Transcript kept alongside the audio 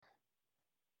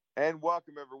And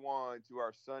welcome, everyone, to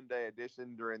our Sunday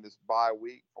edition during this bye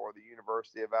week for the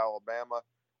University of Alabama.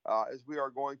 As we are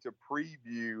going to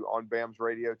preview on BAMS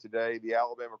Radio today, the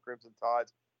Alabama Crimson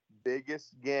Tide's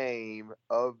biggest game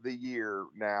of the year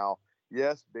now.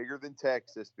 Yes, bigger than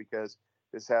Texas because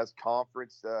this has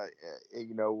conference,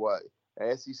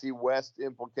 SEC West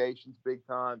implications big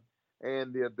time,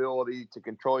 and the ability to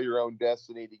control your own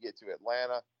destiny to get to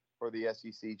Atlanta for the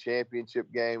SEC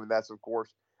championship game. And that's, of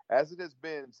course, as it has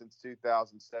been since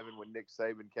 2007 when Nick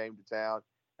Saban came to town.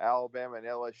 Alabama and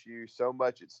LSU, so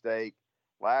much at stake.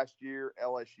 Last year,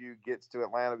 LSU gets to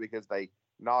Atlanta because they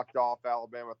knocked off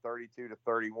Alabama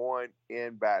 32-31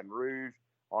 in Baton Rouge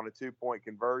on a 2-point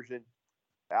conversion.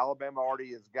 Alabama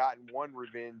already has gotten one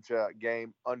revenge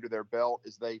game under their belt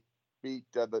as they beat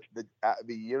the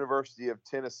University of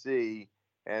Tennessee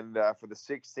and for the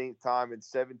 16th time in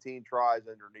 17 tries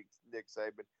under Nick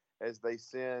Saban as they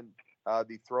send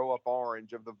the throw-up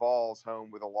orange of the Vols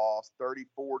home with a loss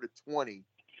 34-20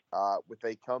 with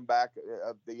a comeback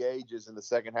of the ages in the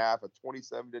second half, a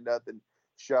 27-0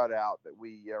 shutout that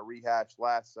we rehashed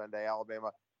last Sunday.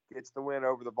 Alabama gets the win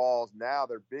over the Vols. Now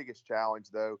their biggest challenge,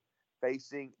 though,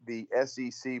 facing the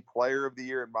SEC Player of the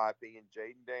Year, in my opinion,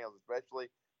 Jaden Daniels, especially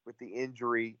with the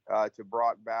injury to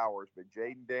Brock Bowers. But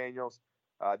Jaden Daniels,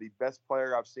 the best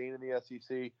player I've seen in the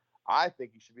SEC, I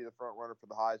think he should be the front runner for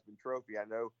the Heisman Trophy. I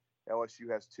know LSU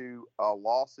has two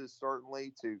losses,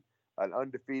 certainly, to an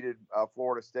undefeated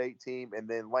Florida State team, and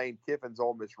then Lane Kiffin's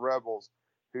Ole Miss Rebels,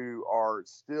 who are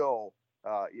still,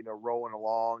 rolling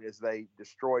along as they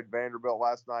destroyed Vanderbilt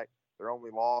last night. Their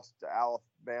only loss to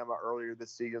Alabama earlier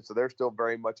this season, so they're still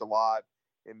very much alive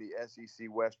in the SEC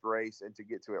West race and to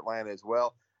get to Atlanta as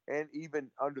well, and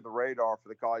even under the radar for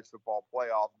the college football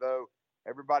playoff, though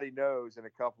everybody knows in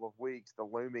a couple of weeks the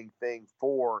looming thing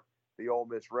for the Ole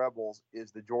Miss Rebels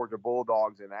is the Georgia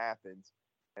Bulldogs in Athens,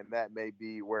 and that may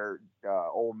be where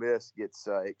Ole Miss gets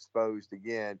exposed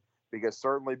again, because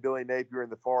certainly Billy Napier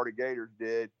and the Florida Gators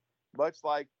did, much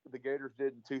like the Gators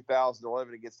did in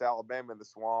 2011 against Alabama in the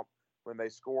Swamp when they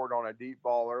scored on a deep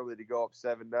ball early to go up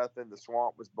 7-0. The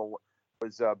Swamp was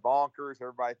bonkers.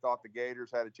 Everybody thought the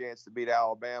Gators had a chance to beat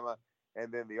Alabama,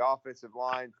 and then the offensive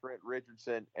line, Trent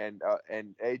Richardson and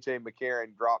A.J.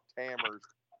 McCarron dropped hammers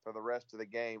for the rest of the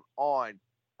game on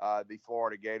the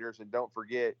Florida Gators. And don't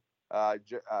forget,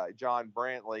 John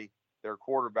Brantley, their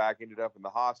quarterback, ended up in the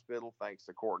hospital thanks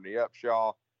to Courtney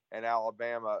Upshaw, and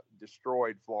Alabama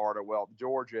destroyed Florida. Well,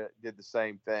 Georgia did the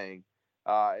same thing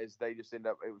as they just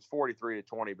ended up, it was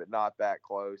 43-20, but not that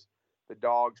close. The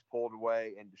Dogs pulled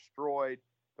away and destroyed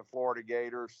the Florida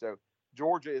Gators. So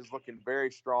Georgia is looking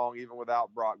very strong even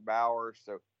without Brock Bowers.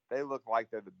 So they look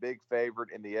like they're the big favorite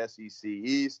in the SEC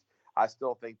East. I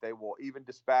still think they will even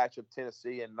dispatch of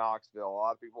Tennessee and Knoxville. A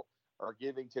lot of people are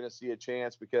giving Tennessee a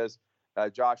chance because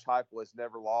Josh Heupel has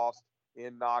never lost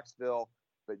in Knoxville.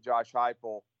 But Josh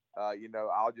Heupel,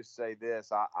 I'll just say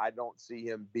this. I don't see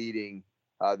him beating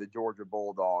the Georgia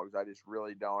Bulldogs. I just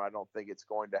really don't. I don't think it's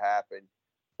going to happen.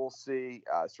 We'll see.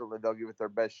 Certainly they'll give it their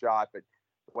best shot. But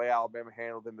the way Alabama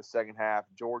handled them the second half,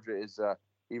 Georgia is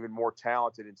even more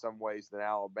talented in some ways than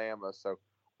Alabama. So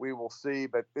we will see.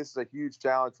 But this is a huge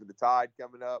challenge for the Tide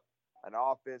coming up. An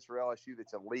offense for LSU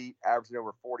that's elite, averaging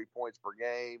over 40 points per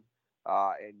game.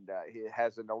 And he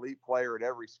has an elite player at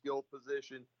every skill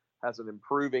position, has an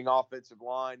improving offensive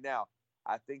line. Now,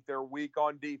 I think they're weak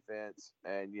on defense,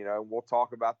 and, we'll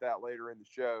talk about that later in the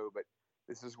show, but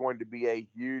this is going to be a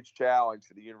huge challenge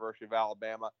for the University of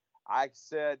Alabama. I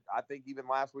said, I think even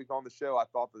last week on the show, I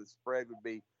thought that the spread would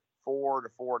be 4 to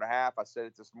 4.5. I said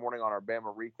it this morning on our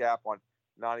Bama recap on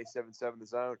 97.7 The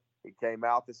Zone. It came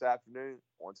out this afternoon.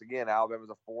 Once again, Alabama's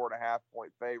a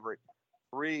 4.5-point favorite.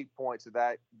 3 points of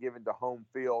that given to home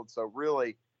field. So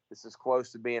really, this is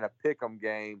close to being a pick'em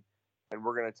game. And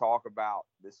we're going to talk about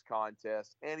this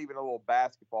contest and even a little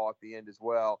basketball at the end as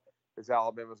well, because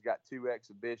Alabama's got 2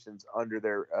 exhibitions under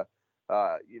their,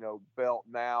 belt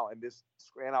now.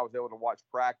 And I was able to watch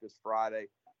practice Friday.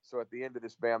 So at the end of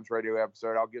this BAMS radio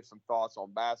episode, I'll give some thoughts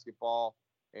on basketball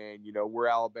and, where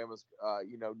Alabama's,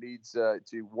 needs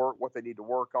to work, what they need to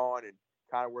work on, and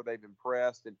kind of where they've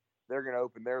impressed. And they're going to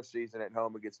open their season at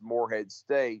home against Morehead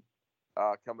State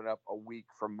coming up a week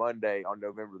from Monday on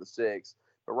November the 6th.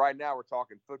 But right now we're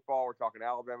talking football. We're talking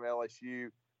Alabama, LSU,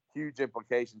 huge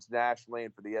implications nationally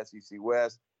and for the SEC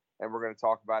West. And we're going to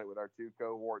talk about it with our 2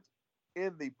 cohorts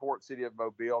in the port city of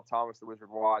Mobile. Thomas the Wizard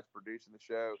Watts producing the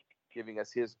show, giving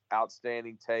us his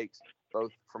outstanding takes,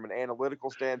 both from an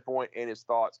analytical standpoint and his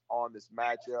thoughts on this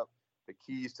matchup, the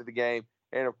keys to the game,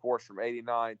 and, of course, from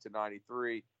 89 to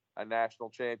 93, a national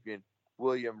champion,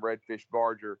 William Redfish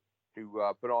Barger, who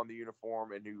put on the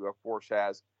uniform and who, of course,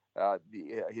 has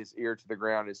his ear to the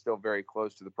ground, is still very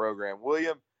close to the program.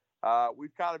 William,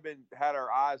 we've kind of had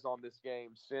our eyes on this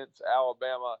game since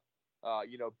Alabama,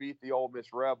 beat the Ole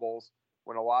Miss Rebels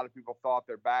when a lot of people thought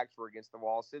their backs were against the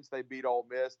wall. Since they beat Ole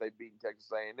Miss, they've beaten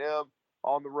Texas A&M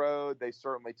on the road. They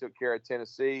certainly took care of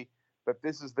Tennessee. But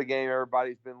this is the game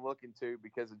everybody's been looking to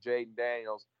because of Jaden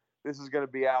Daniels. This is going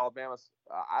to be Alabama's.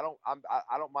 I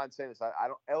don't mind saying this.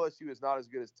 LSU is not as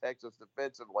good as Texas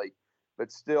defensively,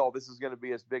 but still, this is going to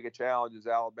be as big a challenge as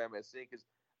Alabama has seen. Because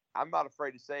I'm not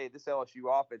afraid to say this LSU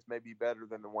offense may be better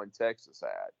than the one Texas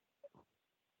had.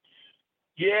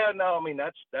 Yeah, no, I mean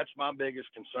that's my biggest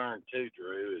concern too,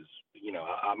 Drew. Is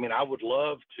I would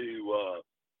love to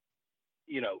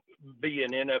be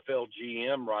an NFL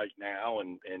GM right now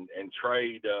and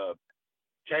trade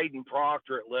Caden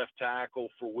Proctor at left tackle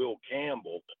for Will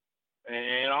Campbell,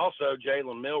 and also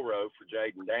Jalen Milroe for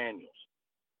Jaden Daniels.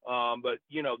 But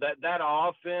that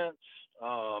offense,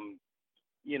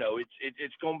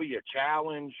 it's going to be a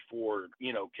challenge for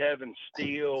Kevin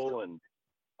Steele and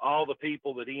all the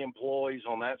people that he employs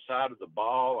on that side of the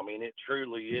ball. I mean, it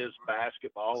truly is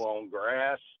basketball on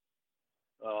grass.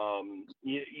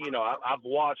 I've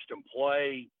watched him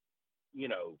play, 3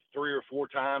 or 4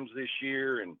 times this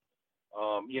year, and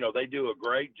they do a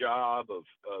great job of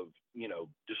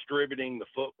distributing the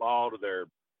football to their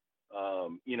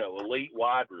elite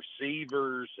wide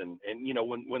receivers, and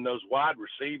when those wide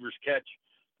receivers catch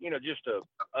just a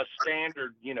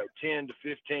standard 10 to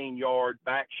 15 yard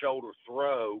back shoulder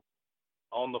throw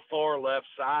on the far left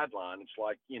sideline, it's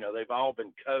like they've all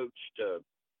been coached to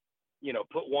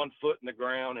put one foot in the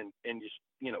ground and just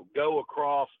go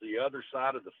across the other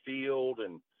side of the field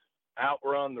and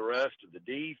outrun the rest of the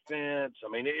defense. I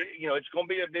mean, it's going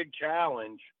to be a big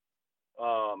challenge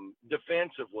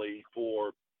defensively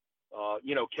for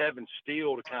Kevin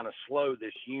Steele to kind of slow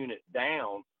this unit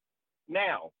down.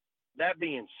 Now, that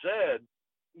being said,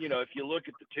 if you look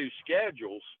at the two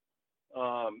schedules,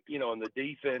 and the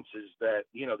defenses that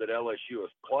LSU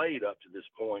has played up to this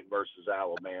point versus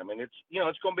Alabama, and it's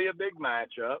going to be a big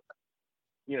matchup.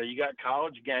 You got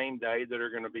College Game Day that are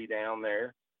going to be down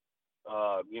there.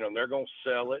 And they're going to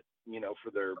sell it,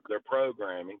 for their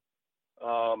programming.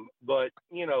 But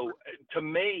to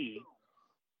me,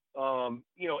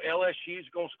 LSU is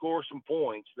going to score some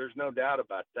points. There's no doubt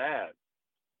about that.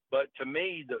 But to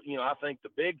me, I think the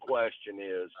big question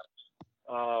is,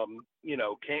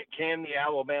 can the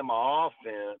Alabama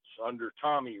offense under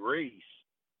Tommy Rees,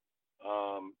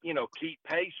 keep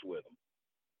pace with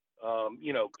them?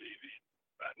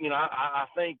 I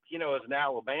think, as an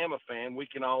Alabama fan, we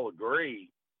can all agree,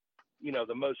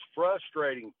 the most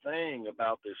frustrating thing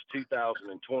about this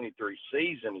 2023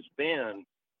 season has been,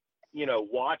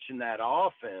 watching that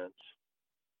offense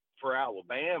for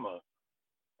Alabama,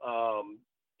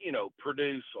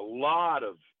 produce a lot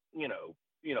of,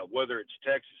 whether it's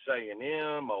Texas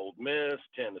A&M, Ole Miss,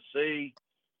 Tennessee,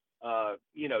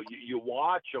 you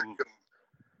watch them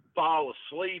fall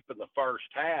asleep in the first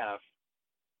half,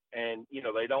 and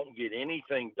they don't get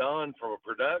anything done from a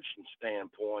production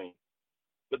standpoint,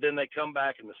 but then they come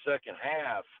back in the second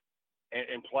half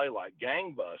and play like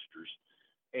gangbusters.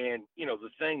 And the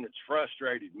thing that's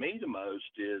frustrated me the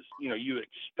most is you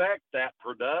expect that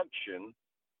production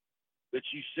that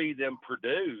you see them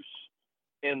produce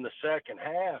in the second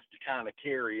half to kind of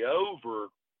carry over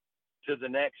to the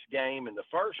next game in the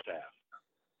first half.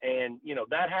 And,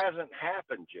 that hasn't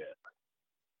happened yet.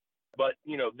 But,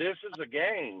 this is a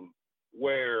game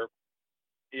where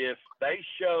if they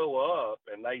show up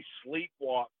and they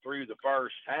sleepwalk through the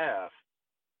first half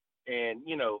and,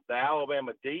 the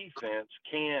Alabama defense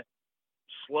can't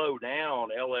slow down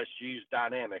LSU's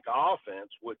dynamic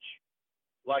offense, which,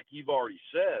 like you've already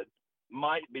said,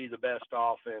 might be the best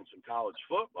offense in college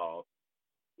football,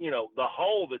 the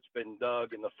hole that's been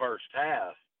dug in the first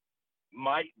half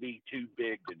might be too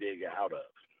big to dig out of.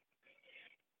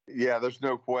 Yeah, there's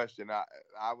no question.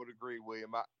 I would agree,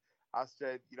 William. I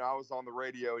said, I was on the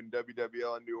radio in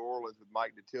WWL in New Orleans with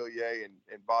Mike Detillier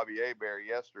and Bobby Hebert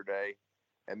yesterday,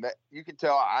 and that you can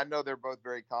tell. I know they're both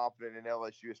very confident in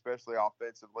LSU, especially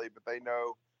offensively, but they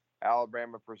know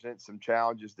Alabama presents some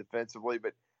challenges defensively.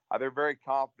 But they're very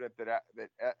confident that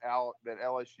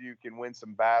LSU can win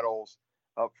some battles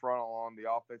up front along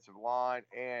the offensive line,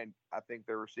 and I think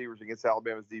their receivers against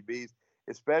Alabama's DBs,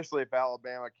 especially if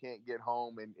Alabama can't get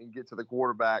home and get to the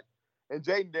quarterback. And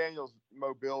Jaden Daniels'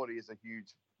 mobility is a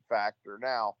huge factor.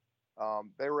 Now,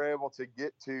 they were able to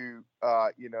get to,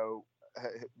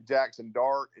 Jackson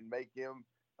Dart and make him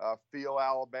feel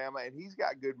Alabama, and he's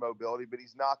got good mobility, but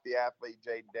he's not the athlete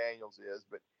Jaden Daniels is.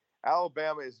 But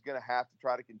Alabama is going to have to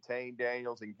try to contain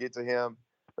Daniels and get to him.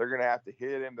 They're going to have to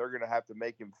hit him. They're going to have to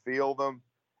make him feel them.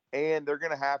 And they're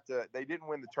going to have to – they didn't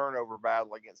win the turnover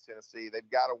battle against Tennessee. They've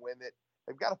got to win it.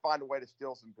 They've got to find a way to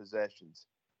steal some possessions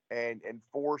and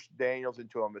force Daniels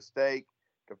into a mistake,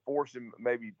 to force him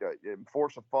maybe to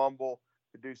force a fumble,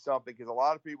 to do something. Because a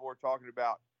lot of people are talking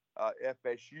about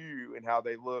FSU and how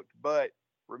they looked. But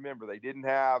remember, they didn't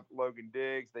have Logan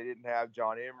Diggs. They didn't have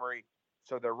John Emery.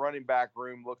 So their running back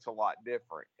room looks a lot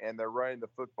different. And they're running the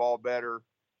football better.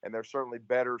 And they're certainly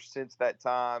better since that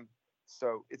time.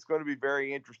 So it's going to be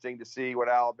very interesting to see what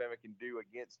Alabama can do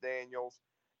against Daniels.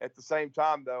 At the same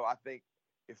time, though, I think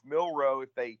if Milroe,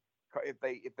 if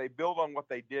they build on what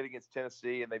they did against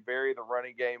Tennessee and they vary the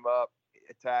running game up,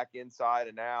 attack inside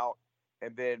and out,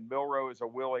 and then Milroe is a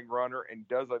willing runner and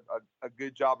does a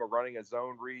good job of running a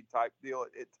zone read type deal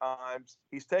at times,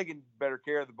 he's taking better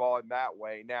care of the ball in that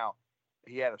way. Now,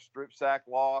 he had a strip sack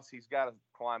loss. He's got to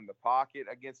climb the pocket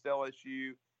against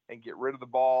LSU and get rid of the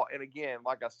ball. And again,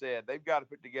 like I said, they've got to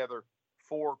put together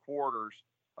 4 quarters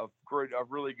of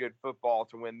really good football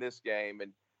to win this game.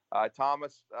 And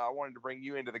Thomas, I wanted to bring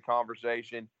you into the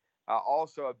conversation.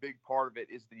 Also, a big part of it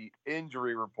is the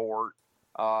injury report.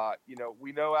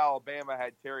 We know Alabama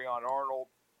had Terrion Arnold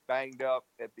banged up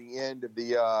at the end of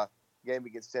the game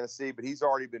against Tennessee, but he's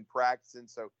already been practicing,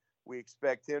 so we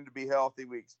expect him to be healthy.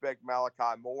 We expect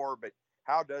Malachi Moore, but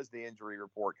how does the injury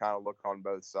report kind of look on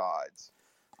both sides?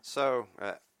 So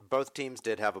both teams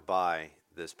did have a bye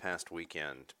this past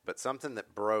weekend, but something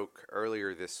that broke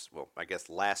earlier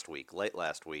late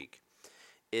last week,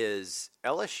 is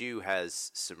LSU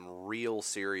has some real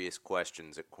serious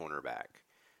questions at cornerback.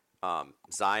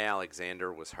 Zy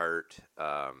Alexander was hurt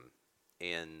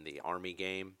in the Army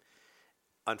game.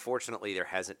 Unfortunately, there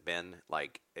hasn't been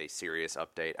like a serious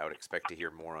update. I would expect to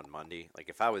hear more on Monday. Like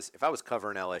if I was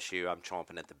covering LSU, I'm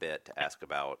chomping at the bit to ask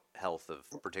about health of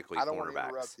particularly cornerbacks. I don't want to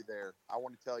interrupt you there. I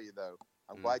want to tell you though,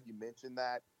 I'm glad you mentioned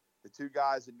that. The 2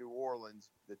 guys in New Orleans,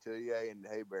 Detillier and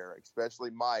Hebert, especially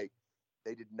Mike,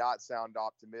 they did not sound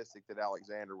optimistic that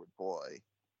Alexander would play.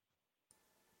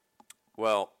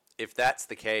 Well, if that's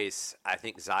the case, I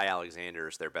think Zy Alexander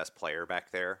is their best player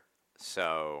back there.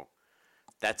 So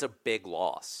that's a big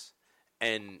loss.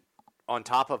 And on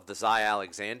top of the Zy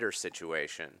Alexander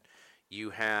situation,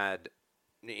 you're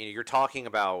talking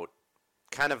about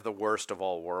kind of the worst of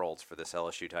all worlds for this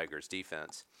LSU Tigers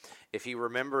defense. If you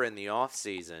remember in the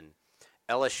offseason,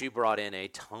 LSU brought in a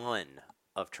ton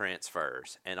of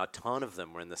transfers, and a ton of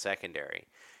them were in the secondary.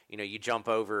 You jump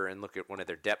over and look at one of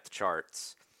their depth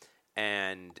charts,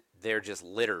 and they're just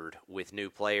littered with new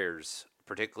players,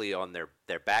 particularly on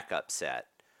their backup set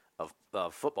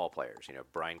of football players.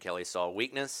 Brian Kelly saw a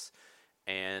weakness,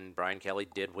 and Brian Kelly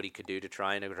did what he could do to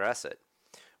try and address it.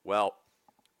 Well,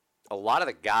 a lot of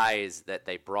the guys that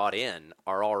they brought in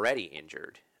are already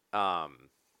injured,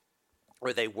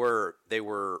 or they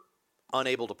were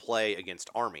unable to play against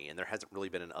Army, and there hasn't really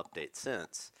been an update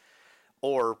since.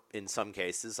 Or in some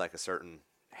cases, like a certain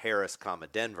Harris,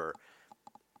 Denver,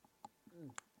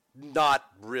 not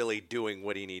really doing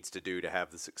what he needs to do to have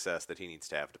the success that he needs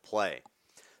to have to play.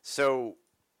 So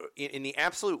in the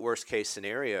absolute worst case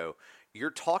scenario, you're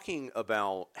talking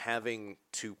about having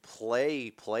to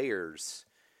play players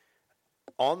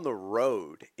on the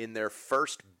road in their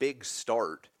first big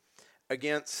start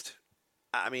against,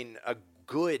 a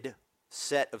good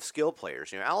set of skill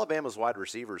players. Alabama's wide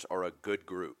receivers are a good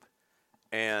group.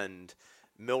 And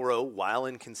Milroe, while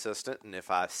inconsistent, and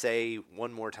if I say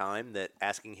one more time that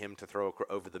asking him to throw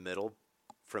over the middle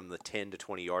from the 10 to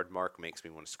 20 yard mark makes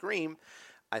me want to scream,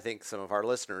 I think some of our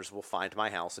listeners will find my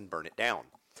house and burn it down.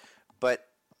 But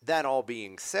that all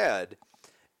being said,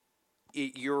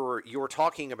 you're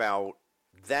talking about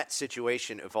that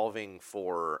situation evolving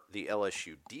for the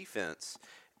LSU defense,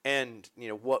 and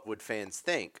what would fans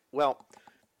think? Well,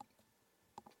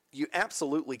 you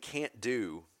absolutely can't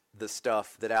do the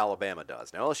stuff that Alabama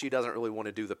does. Now, LSU doesn't really want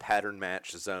to do the pattern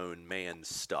match zone man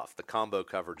stuff, the combo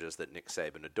coverages that Nick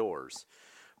Saban adores.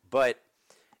 But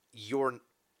you're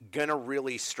going to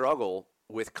really struggle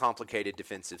with complicated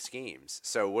defensive schemes.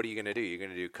 So what are you going to do? You're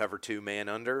going to do cover 2 man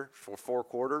under for 4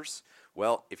 quarters?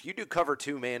 Well, if you do cover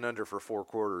 2 man under for 4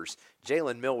 quarters,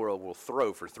 Jalen Milroe will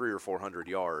throw for 300 or 400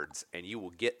 yards, and you will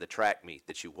get the track meet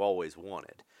that you always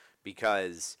wanted,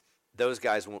 because those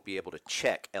guys won't be able to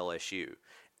check LSU.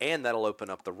 And that'll open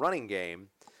up the running game,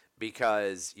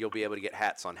 because you'll be able to get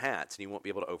hats on hats, and you won't be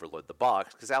able to overload the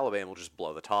box, because Alabama will just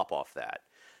blow the top off that.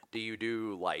 Do you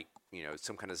do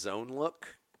some kind of zone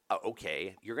look?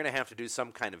 Okay, you're going to have to do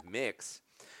some kind of mix,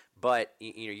 but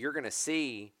you're going to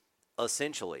see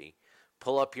essentially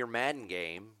pull up your Madden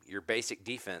game, your basic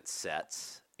defense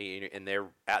sets, and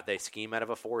they scheme out of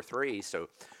a 4-3. So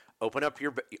open up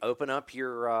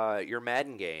your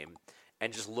Madden game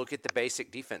and just look at the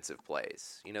basic defensive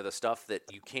plays. The stuff that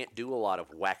you can't do a lot of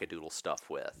wackadoodle stuff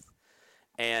with.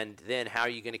 And then how are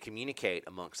you going to communicate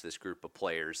amongst this group of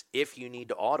players if you need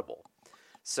to audible?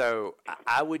 So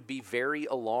I would be very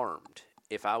alarmed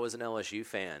if I was an LSU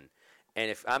fan.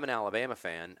 And if I'm an Alabama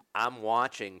fan, I'm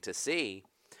watching to see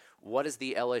what does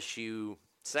the LSU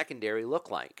secondary look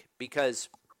like. Because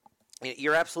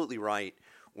you're absolutely right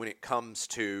when it comes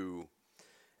to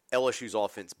LSU's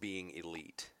offense being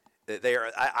elite.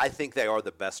 I think they are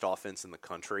the best offense in the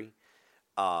country.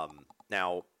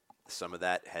 Now, some of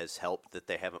that has helped that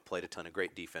they haven't played a ton of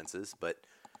great defenses, but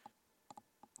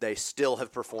they still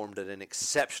have performed at an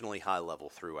exceptionally high level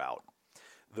throughout.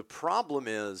 The problem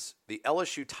is the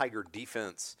LSU Tiger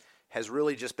defense has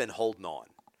really just been holding on.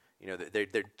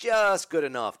 They're just good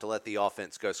enough to let the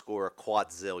offense go score a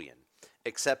quadzillion,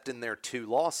 except in their two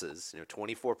losses,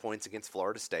 24 points against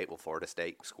Florida State. Well, Florida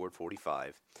State scored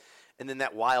 45. And then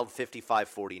that wild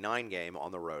 55-49 game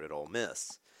on the road at Ole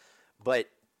Miss. But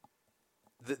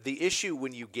the issue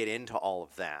when you get into all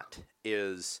of that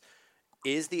is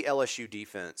the LSU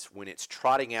defense, when it's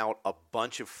trotting out a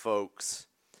bunch of folks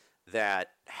that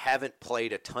haven't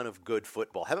played a ton of good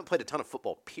football, haven't played a ton of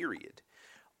football, period,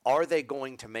 are they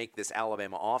going to make this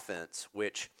Alabama offense,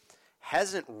 which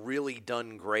hasn't really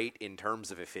done great in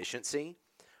terms of efficiency,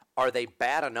 are they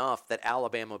bad enough that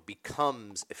Alabama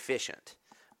becomes efficient?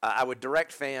 I would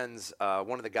direct fans,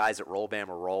 one of the guys at Roll Bama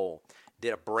Roll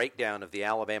did a breakdown of the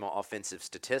Alabama offensive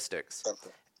statistics,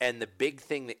 and the big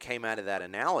thing that came out of that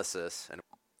analysis, and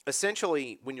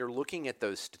essentially when you're looking at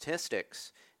those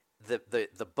statistics,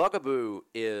 the bugaboo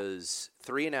is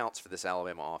 3 and outs for this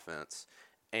Alabama offense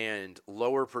and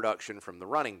lower production from the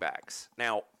running backs.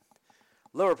 Now,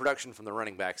 lower production from the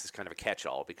running backs is kind of a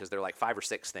catch-all because there are like 5 or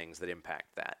 6 things that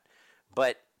impact that.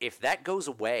 But if that goes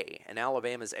away and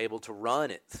Alabama is able to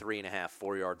run at 3.5,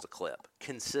 4 yards a clip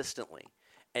consistently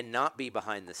and not be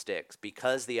behind the sticks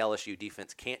because the LSU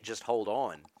defense can't just hold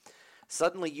on,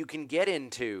 suddenly you can get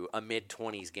into a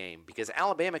mid-20s game because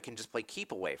Alabama can just play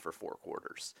keep away for 4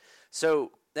 quarters.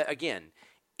 So, again,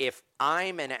 if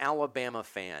I'm an Alabama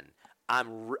fan,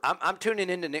 I'm tuning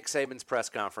into Nick Saban's press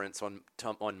conference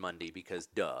on Monday because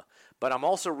duh. But I'm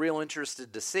also real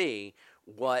interested to see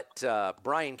what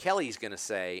Brian Kelly's going to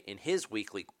say in his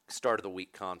weekly start of the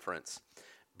week conference,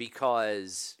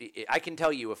 because I can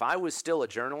tell you if I was still a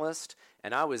journalist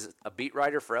and I was a beat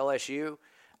writer for LSU,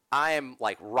 I am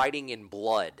like writing in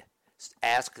blood,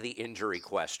 ask the injury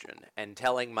question and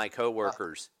telling my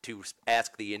coworkers to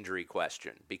ask the injury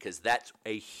question because that's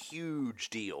a huge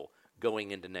deal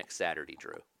going into next Saturday,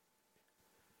 Drew.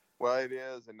 Well, it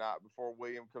is, and not before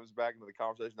William comes back into the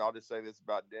conversation, I'll just say this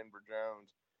about Denver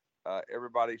Jones.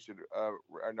 Everybody should,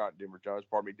 or not Denver Jones,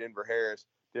 pardon me, Denver Harris.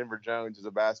 Denver Jones is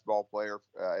a basketball player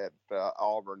at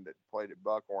Auburn that played at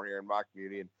Buckhorn here in my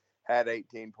community and had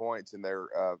 18 points in their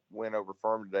win over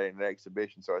Furman today in an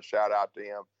exhibition. So a shout out to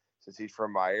him since he's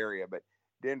from my area. But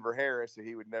Denver Harris, who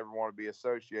he would never want to be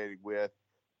associated with,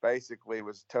 basically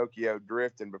was Tokyo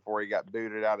drifting before he got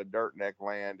booted out of Dirt Neck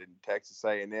Land in Texas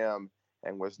A&M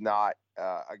and was not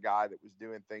a guy that was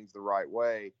doing things the right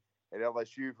way. At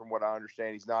LSU, from what I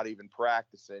understand, he's not even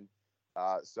practicing.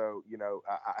 So,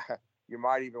 you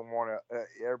might even want to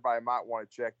everybody might want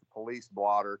to check the police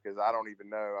blotter because I don't even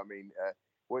know. I mean,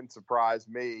 wouldn't surprise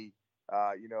me,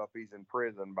 if he's in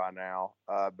prison by now,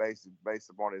 based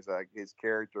upon his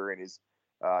character and his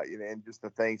and just the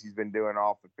things he's been doing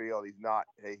off the field.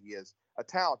 He is a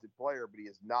talented player, but he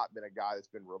has not been a guy that's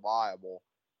been reliable.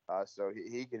 So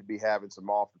he could be having some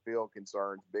off the field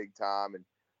concerns big time. And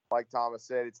like Thomas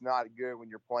said, it's not good when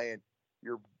you're playing.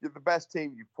 You're the best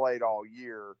team you've played all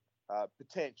year,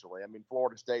 potentially. I mean,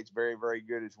 Florida State's very, very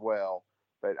good as well.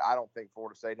 But I don't think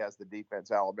Florida State has the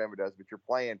defense Alabama does. But you're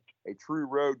playing a true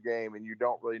road game, and you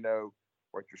don't really know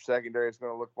what your secondary is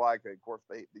going to look like. And of course,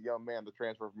 the young man, the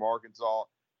transfer from Arkansas,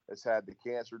 has had the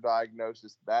cancer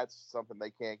diagnosis. That's something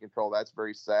they can't control. That's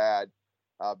very sad.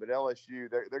 But LSU,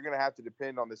 they're going to have to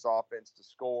depend on this offense to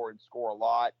score and score a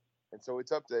lot. And so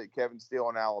it's up to Kevin Steele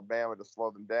and Alabama to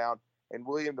slow them down. And,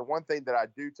 William, the one thing that I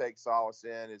do take solace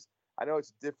in is I know it's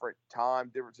a different time,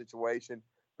 different situation,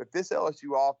 but this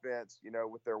LSU offense,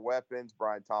 with their weapons,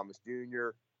 Brian Thomas Jr.,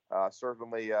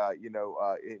 certainly,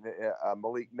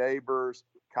 Malik Neighbors,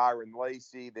 Kyron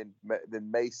Lacey, then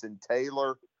Mason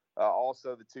Taylor,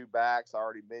 also the 2 backs I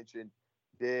already mentioned,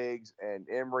 Diggs and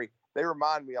Emery. They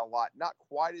remind me a lot, not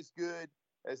quite as good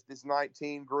as this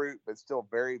 19 group, but still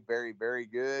very, very, very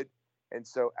good. And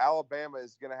so Alabama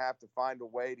is going to have to find a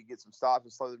way to get some stops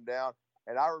and slow them down.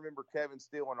 And I remember Kevin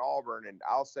Steele in Auburn, and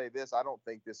I'll say this: I don't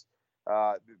think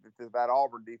that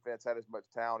Auburn defense had as much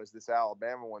talent as this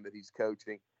Alabama one that he's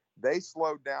coaching. They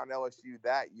slowed down LSU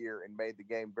that year and made the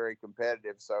game very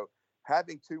competitive. So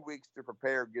having 2 weeks to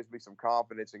prepare gives me some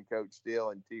confidence in Coach Steele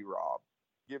and T-Rob.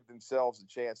 Give themselves a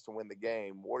chance to win the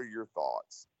game. What are your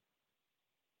thoughts?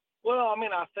 Well, I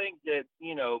mean, I think that,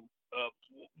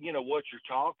 what you're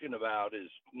talking about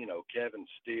is, Kevin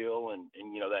Steele and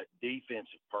that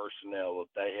defensive personnel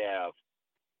that they have,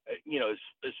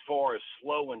 as far as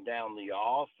slowing down the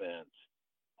offense,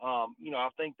 I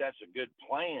think that's a good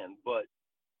plan. But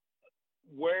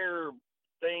where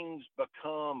things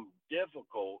become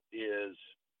difficult is,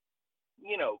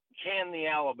 can the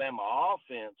Alabama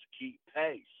offense keep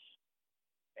pace?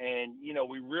 And,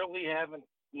 we really haven't,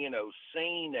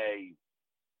 seen a,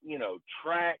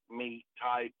 track meet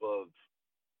type of,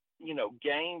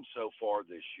 game so far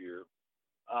this year.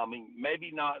 I mean,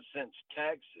 maybe not since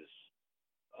Texas.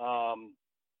 I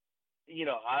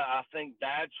think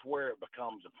that's where it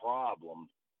becomes a problem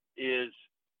is,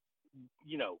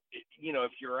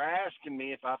 if you're asking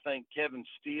me if I think Kevin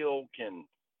Steele can,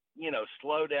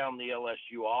 slow down the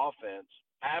LSU offense,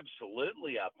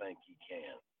 absolutely I think he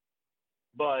can.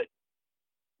 But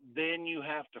then you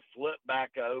have to flip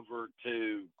back over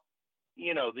to,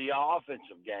 the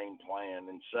offensive game plan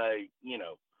and say,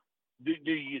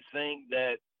 do you think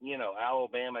that,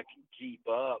 Alabama can keep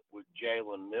up with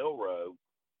Jalen Milroe?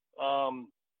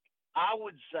 I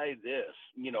would say this,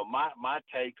 my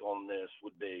take on this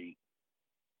would be,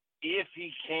 if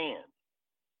he can,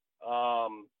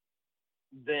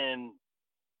 then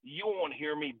you won't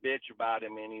hear me bitch about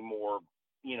him anymore,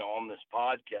 on this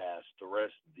podcast the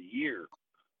rest of the year.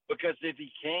 Because if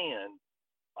he can,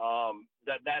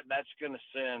 that's going to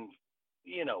send,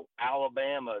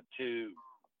 Alabama to,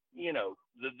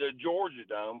 the Georgia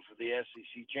Dome for the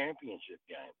SEC championship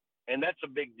game. And that's a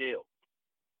big deal.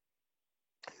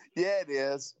 Yeah, it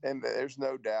is. And there's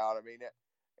no doubt. I mean,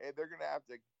 they're going to have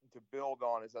to build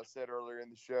on, as I said earlier in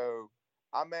the show.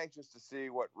 I'm anxious to see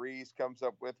what Reese comes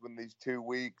up with in these 2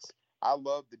 weeks. I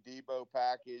love the Debo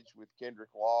package with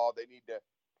Kendrick Law. They need to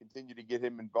continue to get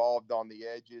him involved on the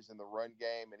edges in the run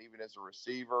game and even as a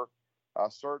receiver.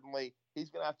 Certainly, he's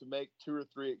going to have to make 2 or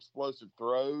 3 explosive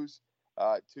throws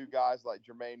to guys like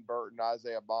Jermaine Burton,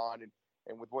 Isaiah Bond,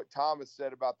 and with what Thomas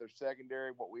said about their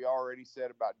secondary, what we already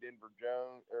said about Denver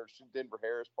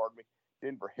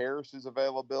Harris's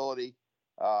availability,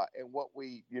 and what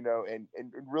we, and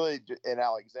really in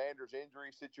Alexander's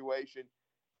injury situation,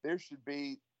 there should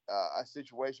be a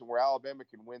situation where Alabama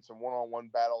can win some one-on-one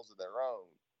battles of their own.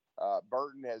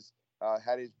 Burton has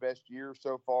had his best year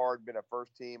so far, been a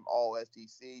first-team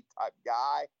All-SEC type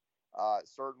guy.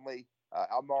 Certainly,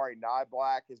 Amari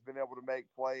Niblack has been able to make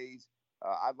plays.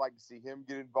 I'd like to see him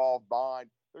get involved. Bond.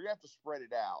 They're going to have to spread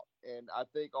it out. And I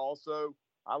think also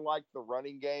I like the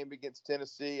running game against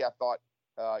Tennessee. I thought,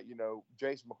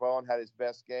 Jason McClellan had his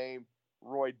best game.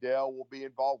 Roy Dell will be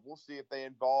involved. We'll see if they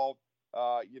involve,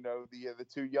 the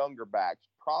 2 younger backs.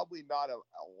 Probably not a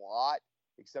lot,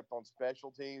 except on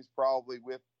special teams, probably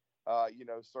with,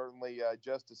 certainly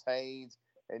Justice Haynes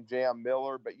and Jam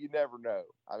Miller, but you never know.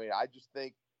 I mean, I just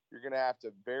think you're going to have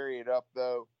to vary it up,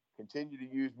 though. Continue to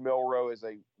use Milroe as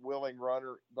a willing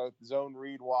runner, both zone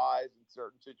read-wise in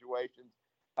certain situations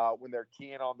when they're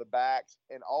keying on the backs.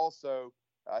 And also,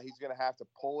 he's going to have to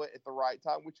pull it at the right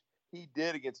time, which he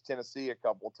did against Tennessee a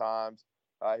couple of times.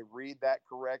 Read that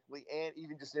correctly and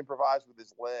even just improvise with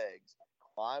his legs.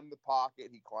 Climb the pocket.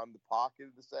 He climbed the pocket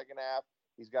in the second half.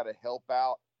 He's got to help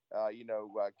out,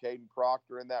 Caden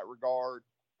Proctor in that regard.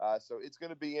 So it's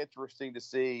going to be interesting to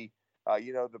see,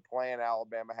 the plan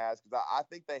Alabama has, because I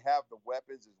think they have the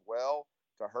weapons as well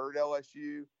to hurt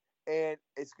LSU. And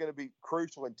it's going to be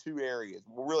crucial in 2 areas,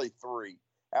 well, really 3.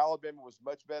 Alabama was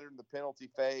much better in the penalty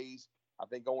phase. I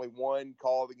think only 1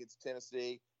 called against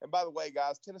Tennessee. And by the way,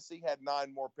 guys, Tennessee had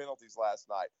 9 more penalties last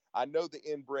night. I know the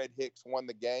inbred Hicks won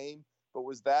the game, but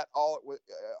was that all?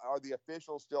 Are the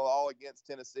officials still all against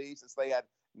Tennessee since they had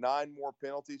 9 more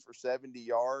penalties for 70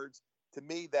 yards? To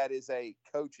me, that is a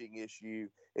coaching issue.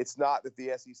 It's not that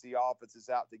the SEC offense is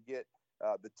out to get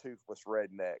the toothless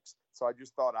rednecks. So I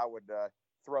just thought I would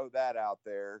throw that out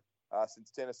there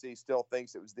since Tennessee still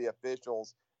thinks it was the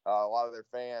officials. A lot of their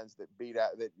fans that beat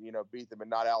them, and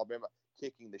not Alabama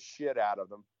kicking the shit out of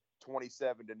them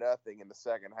 27-0 in the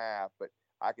second half. But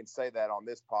I can say that on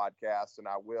this podcast, and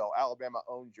I will. Alabama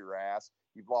owns your ass.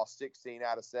 You've lost 16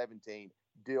 out of 17.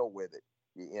 Deal with it,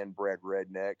 you inbred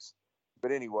rednecks.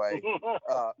 But anyway,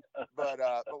 but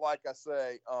like I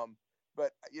say,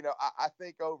 But, I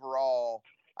think overall,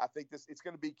 I think it's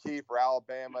going to be key for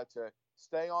Alabama to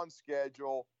stay on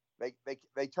schedule.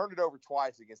 They turned it over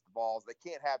twice against the Vols. They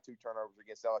can't have 2 turnovers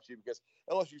against LSU because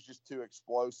LSU is just too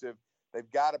explosive. They've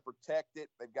got to protect it.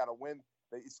 They've got to win.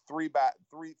 It's three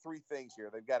things here.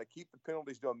 They've got to keep the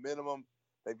penalties to a minimum.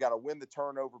 They've got to win the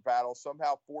turnover battle,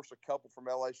 somehow force a couple from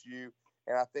LSU.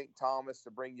 And I think, Thomas,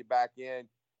 to bring you back in,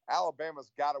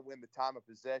 Alabama's got to win the time of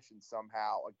possession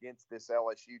somehow against this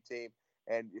LSU team.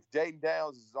 And if Jaden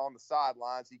Downs is on the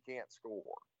sidelines, he can't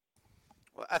score.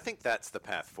 Well, I think that's the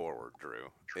path forward,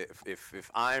 Drew.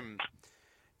 If I'm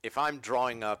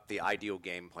drawing up the ideal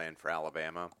game plan for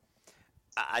Alabama,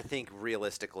 I think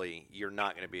realistically you're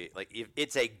not going to be if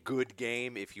it's a good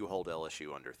game if you hold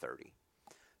LSU under 30.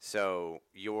 So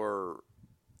your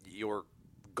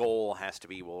goal has to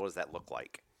be, well, what does that look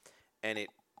like? And it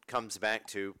comes back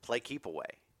to play keep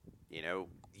away.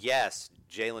 Yes,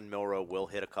 Jalen Milroe will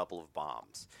hit a couple of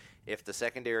bombs. If the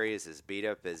secondary is as beat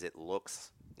up as it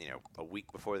looks, a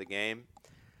week before the game,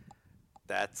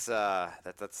 that's a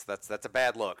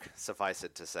bad look, suffice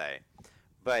it to say.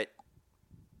 But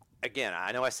again,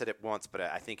 I know I said it once, but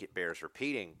I think it bears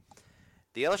repeating.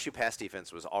 The LSU pass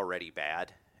defense was already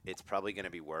bad. It's probably going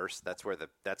to be worse. That's where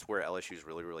LSU's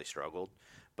really, really struggled.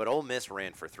 But Ole Miss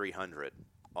ran for 300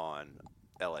 on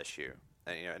LSU.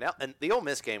 And the Ole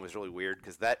Miss game was really weird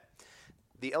because the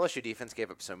LSU defense gave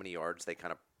up so many yards, they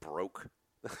kind of broke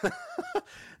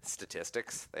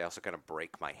statistics. They also kind of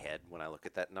break my head when I look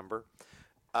at that number.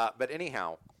 But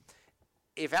anyhow,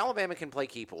 if Alabama can play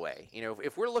keep away,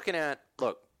 if we're looking at,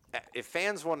 if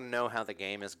fans want to know how the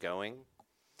game is going,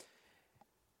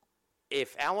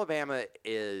 if Alabama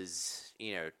is,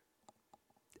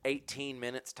 18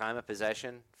 minutes time of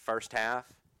possession, first half,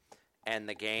 and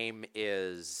the game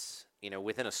is,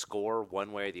 within a score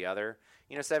one way or the other,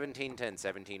 17-10,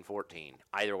 17-14,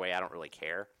 either way, I don't really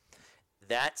care.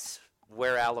 That's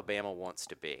where Alabama wants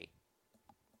to be.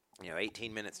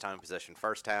 18 minutes time of possession,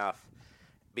 first half,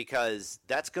 because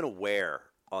that's going to wear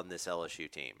on this LSU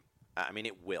team. I mean,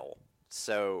 it will.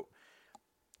 So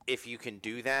if you can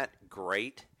do that,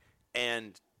 great.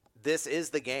 And this is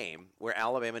the game where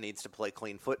Alabama needs to play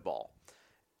clean football.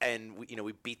 And,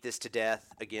 we beat this to death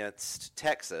against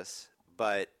Texas,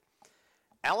 but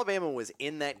Alabama was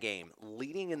in that game,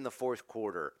 leading in the fourth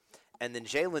quarter, and then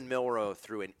Jalen Milroe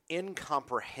threw an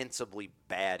incomprehensibly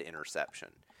bad interception,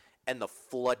 and the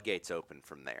floodgates opened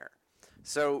from there.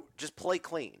 So just play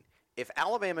clean. If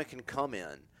Alabama can come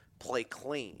in, play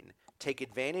clean, take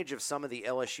advantage of some of the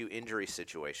LSU injury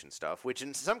situation stuff, which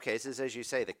in some cases, as you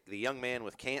say, the young man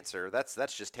with cancer,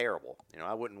 that's just terrible.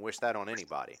 I wouldn't wish that on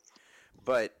anybody.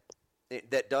 But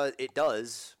it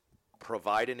does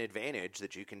provide an advantage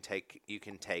that you can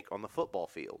take on the football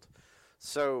field.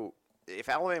 So if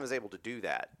Alabama is able to do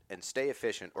that and stay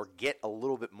efficient or get a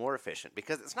little bit more efficient,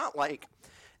 because it's not like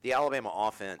the Alabama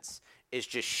offense is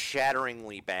just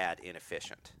shatteringly bad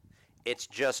inefficient. It's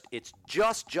just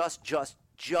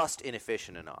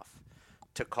inefficient enough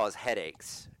to cause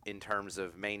headaches in terms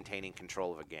of maintaining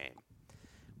control of a game.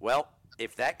 Well,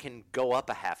 if that can go up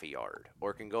a half a yard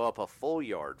or can go up a full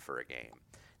yard for a game,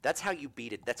 that's how you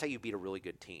beat it. That's how you beat a really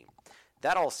good team.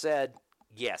 That all said,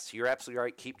 yes, you're absolutely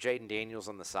right. Keep Jaden Daniels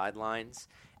on the sidelines.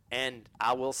 And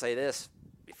I will say this,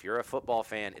 if you're a football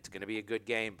fan, it's going to be a good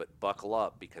game, but buckle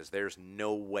up because there's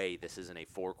no way this isn't a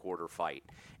 4-quarter fight.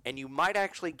 And you might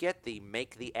actually get the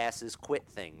make the asses quit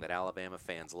thing that Alabama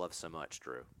fans love so much,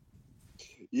 Drew.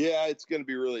 Yeah, it's going to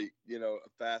be really,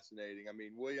 fascinating. I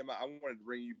mean, William, I wanted to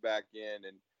bring you back in.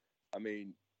 And, I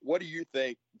mean, what do you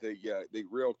think the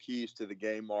real keys to the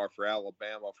game are for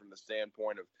Alabama from the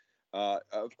standpoint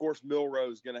of course,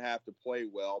 Milroe is going to have to play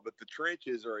well, but the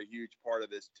trenches are a huge part of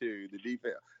this too. The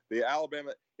defense, the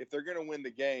Alabama, if they're going to win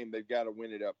the game, they've got to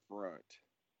win it up front.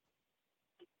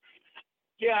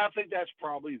 Yeah, I think that's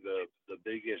probably the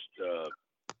biggest,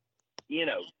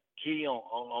 key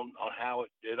on how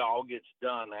it all gets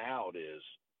done out is,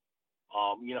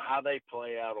 how they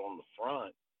play out on the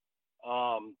front.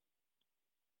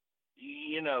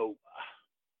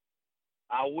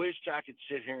 I wish I could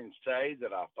sit here and say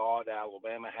that I thought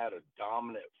Alabama had a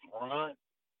dominant front,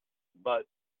 but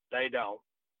they don't.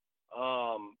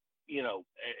 At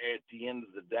the end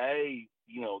of the day,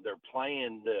 they're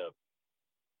playing the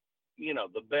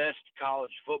best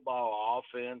college football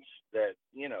offense that,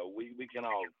 we can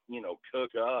all,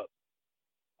 cook up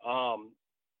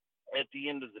at the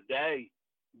end of the day.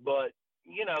 But,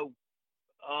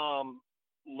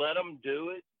 let them do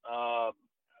it.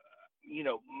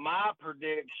 My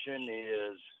prediction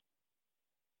is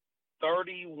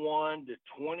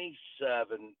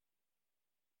 31-27,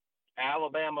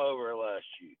 Alabama over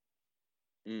LSU.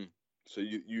 So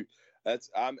you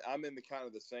I'm in the kind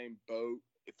of the same boat.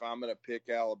 If I'm going to pick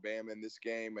Alabama in this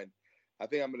game, and I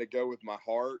think I'm going to go with my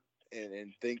heart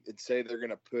and think and say they're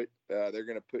going to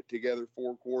put together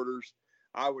 4 quarters.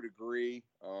 I would agree.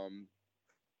 I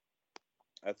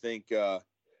think yeah,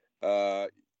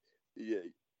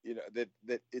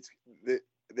 that it's that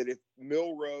if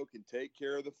Milroe can take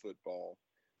care of the football,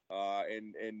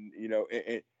 and and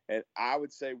I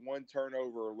would say 1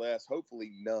 turnover or less,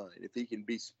 hopefully none. If he can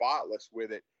be spotless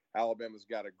with it, Alabama's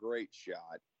got a great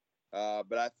shot.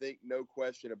 But I think no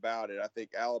question about it. I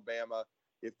think Alabama,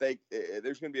 if they,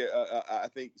 there's going to be I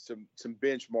think some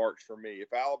benchmarks for me.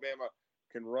 If Alabama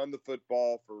can run the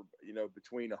football for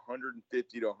between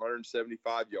 150 to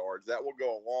 175 yards, that will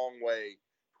go a long way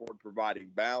toward providing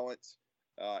balance.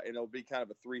 And it'll be kind of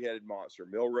a 3-headed monster.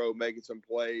 Milroe making some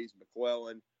plays,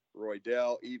 McClellan,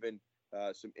 Roydell, even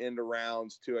some end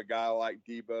arounds to a guy like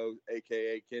Debo,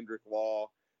 a.k.a. Kendrick Law.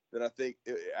 Then I think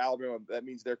Alabama, that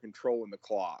means they're controlling the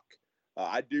clock.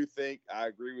 I do think I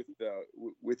agree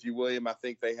with you, William. I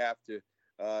think they have to,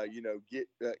 get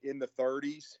in the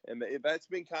 30s, and that's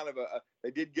been kind of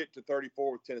they did get to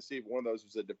 34 with Tennessee, but one of those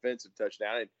was a defensive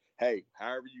touchdown. And hey,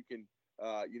 however you can,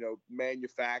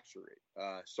 manufacture it.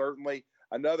 Certainly,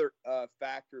 another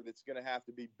factor that's going to have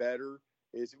to be better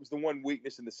is it was the one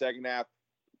weakness in the second half.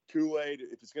 Kool-Aid,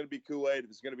 if it's going to be Kool-Aid, if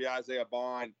it's going to be Isaiah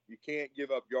Bond, you can't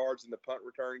give up yards in the punt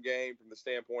return game from the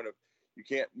standpoint of you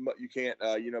can't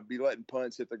be letting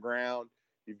punts hit the ground.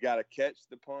 You've got to catch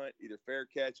the punt, either fair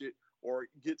catch it or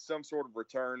get some sort of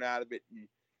return out of it. You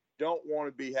don't want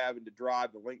to be having to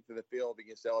drive the length of the field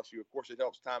against LSU. Of course, it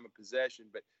helps time of possession,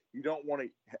 but you don't want to,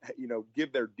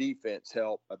 give their defense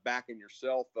help backing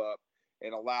yourself up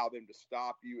and allow them to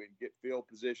stop you and get field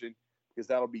position, because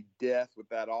that'll be death with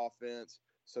that offense.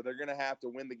 So they're going to have to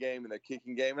win the game in their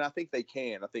kicking game, and I think they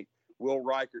can. I think Will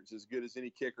Reichert's as good as any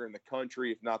kicker in the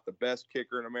country, if not the best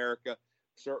kicker in America.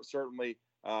 Certainly,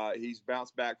 he's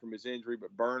bounced back from his injury,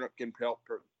 but Burnham can help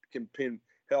pin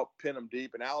them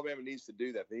deep, and Alabama needs to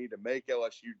do that. They need to make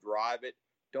LSU drive it.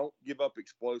 Don't give up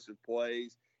explosive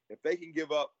plays. If they can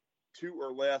give up 2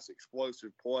 or less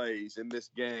explosive plays in this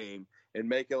game and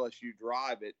make LSU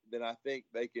drive it, then I think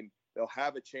they'll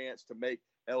have a chance to make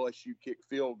LSU kick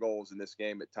field goals in this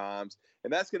game at times.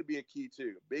 And that's going to be a key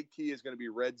too. Big key is going to be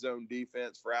red zone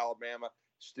defense for Alabama.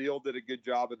 Steele did a good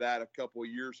job of that a couple of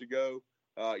years ago,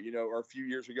 or a few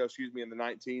years ago, in the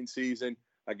 19 season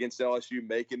against LSU,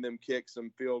 making them kick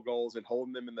some field goals and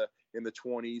holding them in the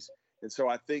 20s. And so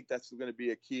I think that's going to be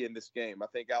a key in this game. I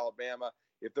think Alabama,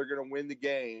 if they're going to win the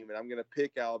game, and I'm going to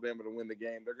pick Alabama to win the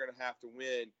game, they're going to have to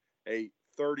win a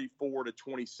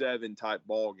 34-27 type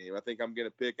ball game. I think I'm going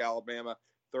to pick Alabama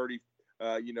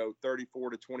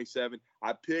 34-27.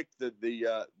 I picked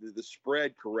the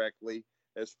spread correctly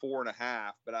as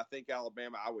 4.5, but I think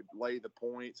Alabama, I would lay the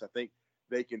points. I think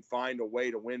they can find a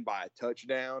way to win by a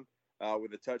touchdown,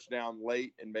 with a touchdown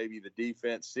late and maybe the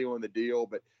defense sealing the deal.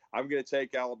 But I'm going to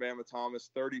take Alabama, Thomas,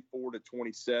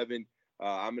 34-27.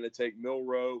 I'm going to take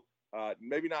Milroe,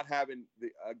 maybe not having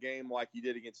a game like he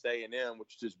did against A&M,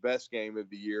 which is his best game of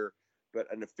the year, but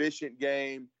an efficient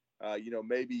game.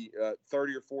 Maybe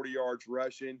 30 or 40 yards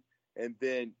rushing, and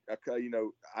then,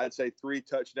 I'd say 3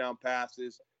 touchdown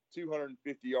passes,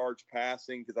 250 yards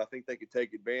passing, because I think they could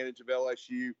take advantage of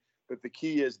LSU. But the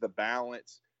key is the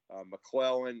balance.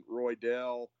 McClellan,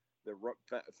 Roydell,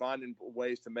 finding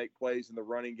ways to make plays in the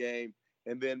running game,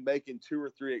 and then making 2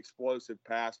 or 3 explosive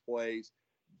pass plays.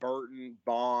 Burton,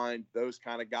 Bond, those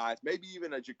kind of guys, maybe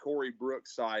even a Ja'Cory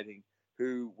Brooks sighting,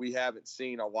 who we haven't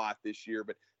seen a lot this year,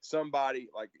 but somebody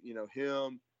like,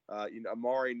 him,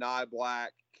 Amari Nyblack,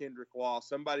 Kendrick Law,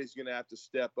 somebody's going to have to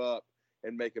step up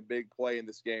and make a big play in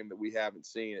this game that we haven't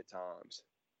seen at times.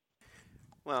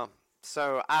 Well,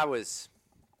 so I was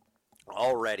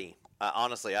already,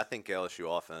 honestly, I think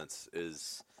LSU offense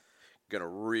is going to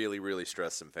really, really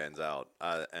stress some fans out.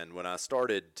 And when I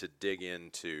started to dig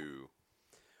into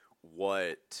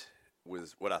what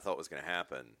I thought was going to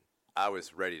happen, I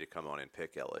was ready to come on and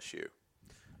pick LSU.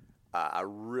 I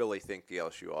really think the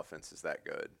LSU offense is that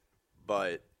good.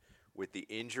 But with the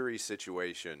injury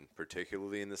situation,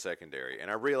 particularly in the secondary, and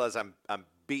I realize I'm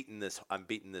beating this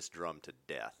drum to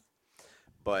death.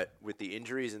 But with the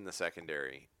injuries in the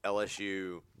secondary,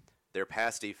 LSU, their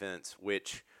pass defense,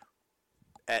 which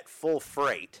at full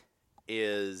freight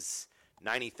is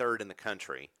 93rd in the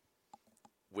country,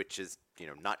 which is,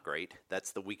 not great.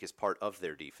 That's the weakest part of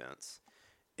their defense.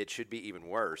 It should be even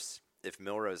worse if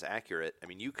Milroe's accurate. I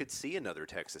mean, you could see another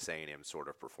Texas A&M sort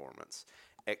of performance,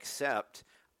 except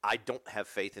I don't have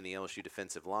faith in the LSU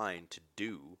defensive line to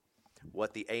do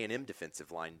what the A&M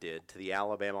defensive line did to the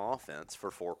Alabama offense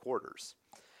for 4 quarters.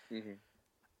 Mm-hmm.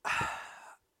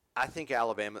 I think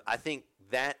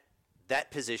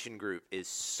that position group is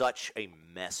such a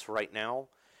mess right now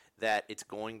that it's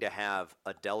going to have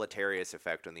a deleterious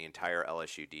effect on the entire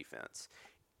LSU defense.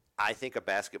 I think a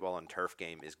basketball and turf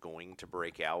game is going to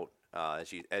break out.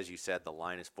 As you said, the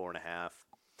line is 4.5.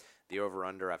 The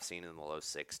over/under I've seen in the low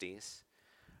 60s.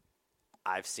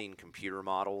 I've seen computer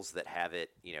models that have it,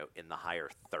 in the higher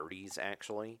 30s.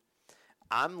 Actually,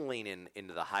 I'm leaning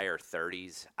into the higher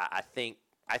 30s. I think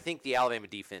the Alabama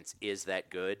defense is that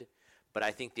good, but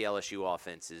I think the LSU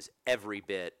offense is every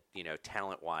bit,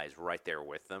 talent-wise, right there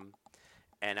with them.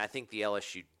 And I think the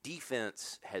LSU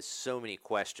defense has so many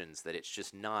questions that it's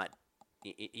just not –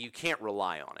 you can't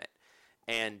rely on it.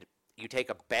 And you take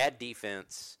a bad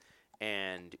defense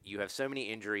and you have so many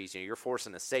injuries. You're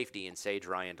forcing a safety in Sage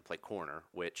Ryan to play corner,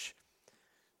 which,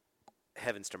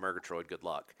 heavens to Murgatroyd, good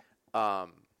luck.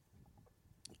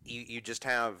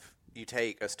 You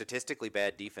take a statistically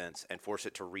bad defense and force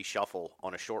it to reshuffle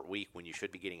on a short week when you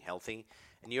should be getting healthy,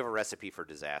 and you have a recipe for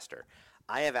disaster.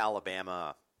 I have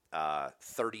Alabama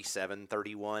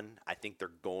 37-31. I think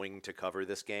they're going to cover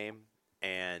this game,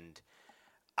 and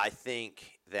I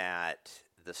think that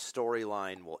the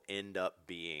storyline will end up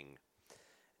being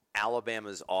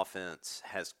Alabama's offense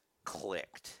has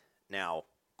clicked. Now,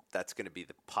 that's going to be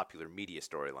the popular media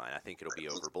storyline. I think it'll be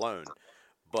overblown,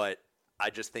 but I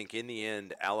just think in the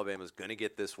end, Alabama's going to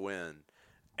get this win,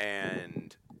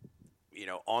 and,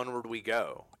 onward we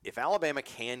go. If Alabama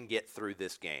can get through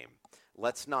this game,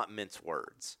 let's not mince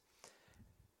words.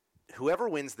 Whoever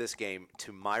wins this game,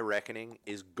 to my reckoning,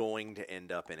 is going to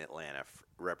end up in Atlanta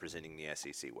representing the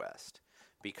SEC West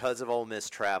because of Ole Miss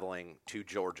traveling to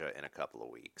Georgia in a couple of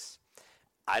weeks.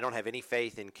 I don't have any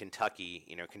faith in Kentucky.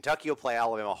 Kentucky will play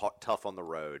Alabama tough on the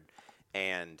road,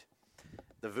 and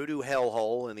the voodoo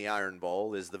hellhole in the Iron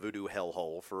Bowl is the voodoo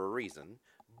hellhole for a reason.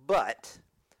 But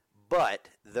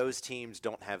those teams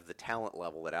don't have the talent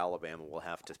level that Alabama will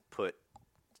have to put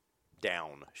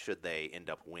down should they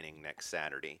end up winning next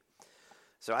Saturday.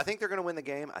 So I think they're going to win the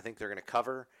game. I think they're going to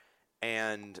cover.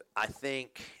 And I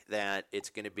think that it's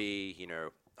going to be,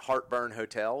 heartburn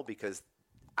hotel because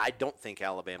I don't think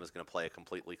Alabama's going to play a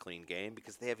completely clean game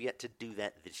because they have yet to do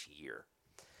that this year.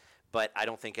 But I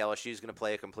don't think LSU is going to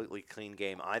play a completely clean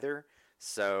game either.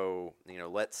 So,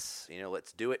 let's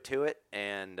do it to it.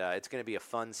 And it's going to be a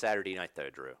fun Saturday night, though,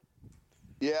 Drew.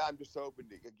 Yeah, I'm just hoping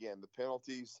again, the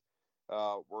penalties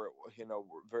were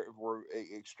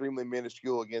extremely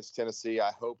minuscule against Tennessee.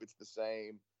 I hope it's the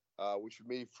same, which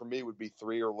for me would be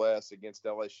 3 or less against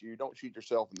LSU. Don't shoot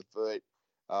yourself in the foot.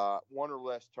 1 or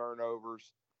less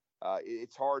turnovers.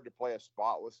 It's hard to play a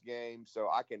spotless game, so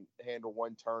I can handle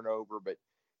 1 turnover. But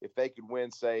if they could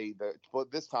win, say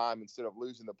this time instead of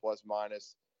losing the plus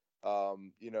minus,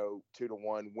 2-1,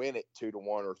 win it 2-1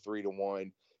 or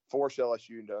 3-1, force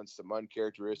LSU into some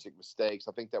uncharacteristic mistakes.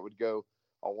 I think that would go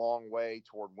a long way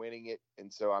toward winning it.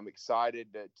 And so I'm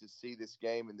excited to see this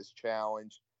game and this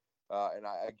challenge. And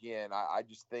I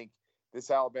just think this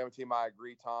Alabama team, I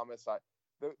agree, Thomas.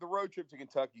 The road trip to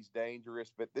Kentucky is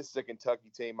dangerous, but this is a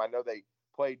Kentucky team. I know they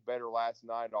played better last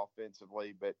night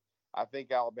offensively, but I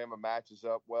think Alabama matches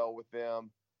up well with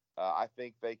them. I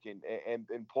think they can,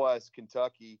 and plus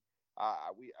Kentucky,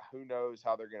 who knows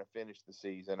how they're going to finish the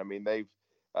season. I mean,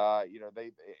 while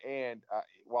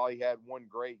he had one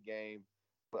great game,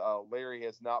 Larry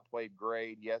has not played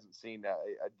great. He hasn't seen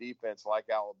a defense like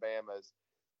Alabama's.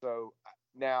 So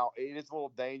now it is a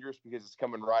little dangerous because it's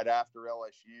coming right after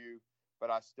LSU, but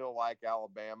I still like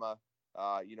Alabama,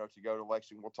 to go to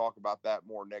Lexington. We'll talk about that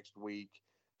more next week.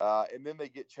 And then they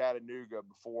get Chattanooga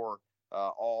before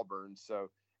Auburn. So,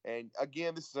 and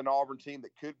again, this is an Auburn team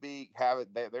that could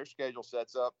their schedule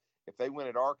sets up. If they win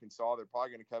at Arkansas, they're probably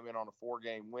going to come in on a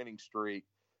 4-game winning streak.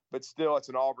 But still, it's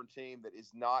an Auburn team that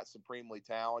is not supremely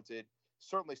talented.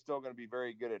 Certainly still going to be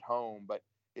very good at home, but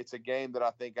it's a game that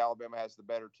I think Alabama has the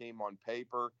better team on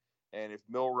paper. And if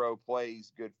Milroe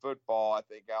plays good football, I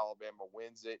think Alabama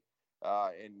wins it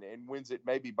and wins it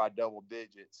maybe by double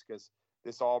digits because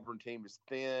this Auburn team is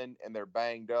thin and they're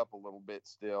banged up a little bit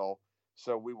still.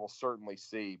 So we will certainly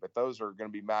see. But those are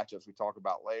going to be matchups we talk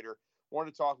about later.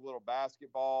 Wanted to talk a little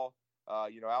basketball.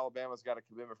 Alabama's got a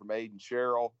commitment from Aiden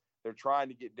Sherrill. They're trying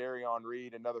to get Darion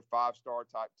Reed, another 5-star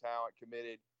type talent,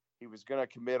 committed. He was going to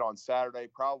commit on Saturday,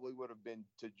 probably would have been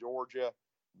to Georgia.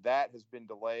 That has been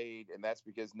delayed, and that's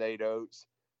because Nate Oates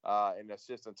and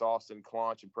assistants Austin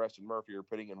Clunch and Preston Murphy are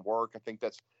putting in work. I think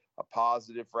that's a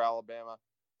positive for Alabama.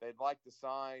 They'd like to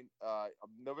sign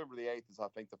November the 8th is, I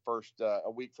think, the first a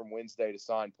week from Wednesday to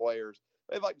sign players.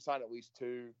 They'd like to sign at least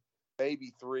 2.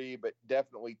 maybe 3, but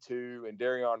definitely 2. And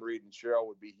Darion Reed and Sherrill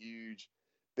would be huge.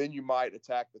 Then you might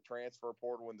attack the transfer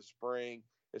portal in the spring.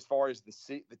 As far as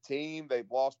the team, they've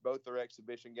lost both their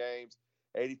exhibition games,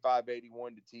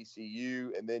 85-81 to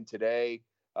TCU. And then today,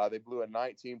 they blew a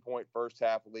 19-point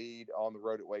first-half lead on the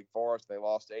road at Wake Forest. They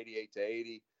lost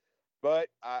 88-80. But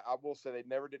I will say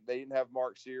they didn't have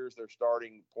Mark Sears, their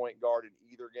starting point guard, in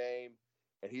either game.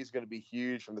 And he's going to be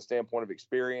huge from the standpoint of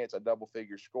experience, a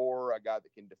double-figure scorer, a guy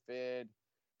that can defend,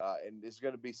 and is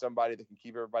going to be somebody that can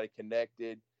keep everybody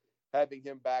connected. Having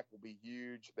him back will be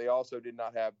huge. They also did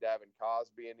not have Davin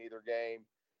Cosby in either game.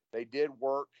 They did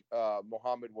work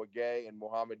Mohamed Wagay and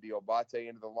Mohamed Diobate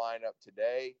into the lineup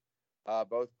today.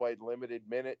 Both played limited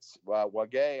minutes.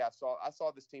 Wagay, I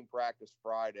saw this team practice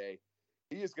Friday.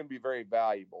 He is going to be very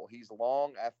valuable. He's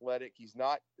long, athletic. He's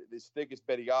not as thick as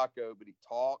Bediako, but he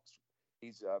talks.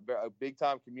 He's a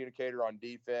big-time communicator on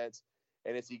defense.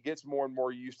 And as he gets more and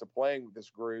more used to playing with this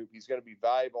group, he's going to be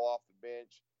valuable off the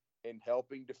bench in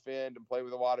helping defend and play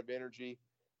with a lot of energy.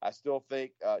 I still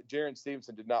think Jaron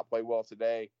Stevenson did not play well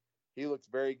today. He looked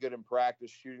very good in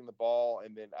practice shooting the ball,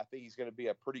 and then I think he's going to be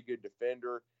a pretty good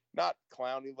defender. Not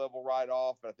Clowney level right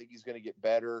off, but I think he's going to get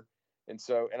better. And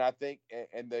I think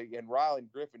and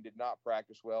Rylan Griffin did not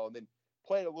practice well, and then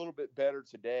played a little bit better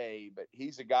today. But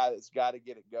he's a guy that's got to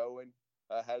get it going.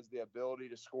 Has the ability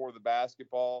to score the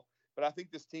basketball. But I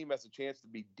think this team has a chance to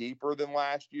be deeper than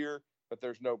last year. But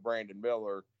there's no Brandon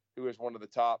Miller, who is one of the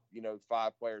top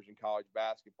 5 players in college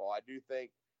basketball. I do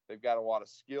think they've got a lot of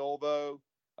skill though.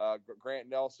 Grant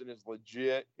Nelson is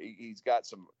legit. He's got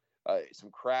some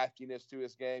craftiness to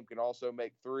his game. Can also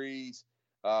make threes.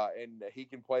 And he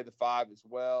can play the 5 as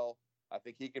well. I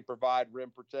think he can provide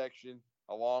rim protection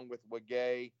along with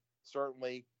Wagay,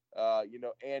 certainly,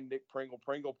 and Nick Pringle.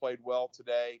 Pringle played well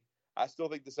today. I still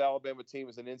think this Alabama team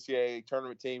is an NCAA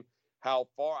tournament team. How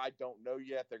far, I don't know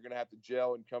yet. They're going to have to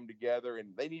gel and come together, and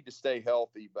they need to stay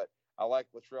healthy. But I like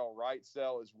Latrell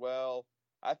Wrightsell as well.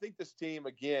 I think this team,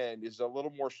 again, is a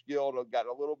little more skilled, got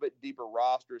a little bit deeper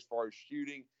roster as far as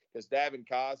shooting, because Davin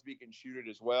Cosby can shoot it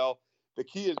as well. The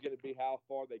key is going to be how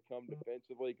far they come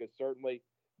defensively, because certainly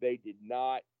they did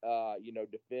not,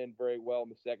 defend very well in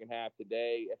the second half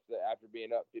today after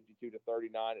being up 52-39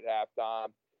 at halftime.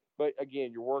 But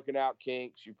again, you're working out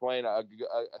kinks. You're playing a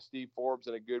Steve Forbes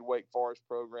and a good Wake Forest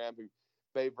program who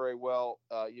may very well,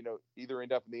 either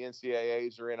end up in the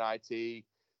NCAAs or NIT.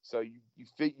 So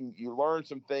you learn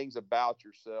some things about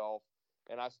yourself.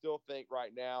 And I still think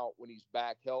right now, when he's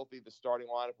back healthy, the starting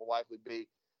lineup will likely be,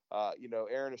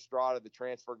 Aaron Estrada, the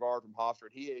transfer guard from Hofstra.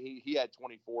 He had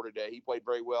 24 today. He played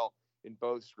very well in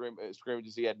both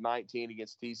scrimmages. He had 19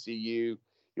 against TCU.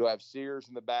 You'll have Sears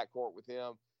in the backcourt with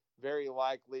him. Very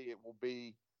likely it will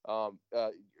be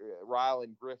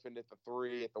Rylan Griffin at the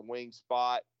 3 at the wing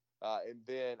spot. And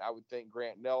then I would think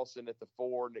Grant Nelson at the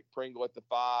 4, Nick Pringle at the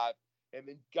 5. And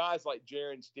then guys like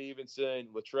Jaron Stevenson,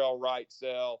 Latrell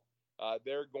Wrightsell,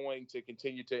 they're going to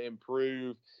continue to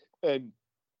improve and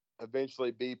eventually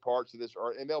be parts of this,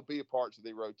 and they'll be parts of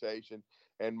the rotation.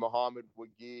 And Mohamed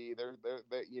Wagee, they're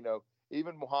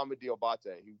even Mohamed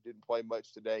Diobate, who didn't play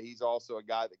much today, he's also a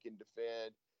guy that can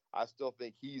defend. I still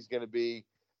think he's going to be,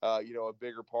 a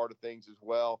bigger part of things as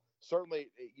well.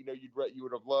 Certainly, you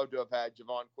would have loved to have had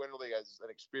Javon Quinterly as an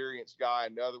experienced guy,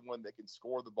 another one that can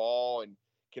score the ball and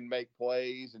can make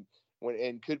plays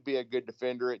and could be a good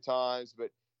defender at times.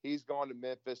 But he's gone to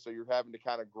Memphis, so you're having to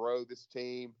kind of grow this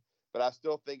team. But I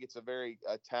still think it's a very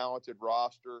talented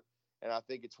roster, and I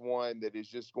think it's one that is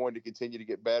just going to continue to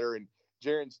get better. And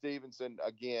Jaron Stevenson,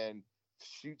 again,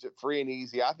 shoots it free and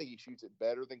easy. I think he shoots it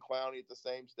better than Clowney at the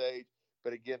same stage.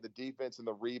 But, again, the defense and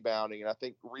the rebounding, and I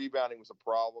think rebounding was a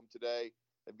problem today.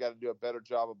 They've got to do a better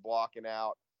job of blocking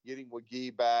out. Getting Mohamed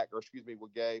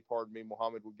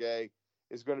Wagay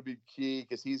is going to be key,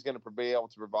 because he's going to be able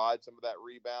to provide some of that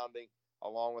rebounding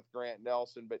along with Grant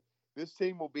Nelson. But this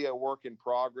team will be a work in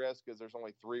progress, because there's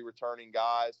only 3 returning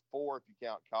guys, 4 if you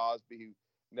count Cosby, who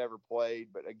never played.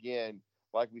 But again,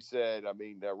 like we said,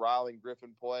 Rylan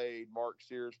Griffin played, Mark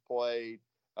Sears played,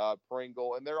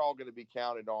 Pringle, and they're all going to be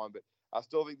counted on. But I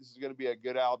still think this is going to be a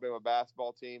good Alabama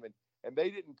basketball team. And they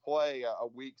didn't play a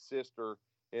weak sister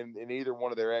in either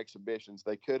one of their exhibitions.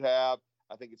 They could have.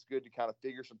 I think it's good to kind of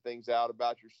figure some things out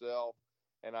about yourself.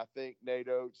 And I think Nate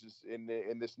Oates is in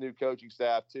this new coaching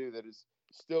staff too, that is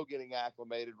still getting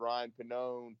acclimated. Ryan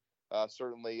Pannone,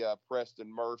 certainly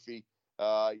Preston Murphy,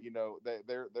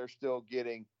 they're still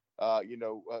getting,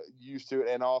 used to it,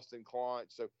 and Austin Claunch.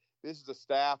 So this is a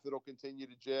staff that'll continue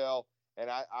to gel. And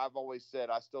I've always said,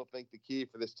 I still think the key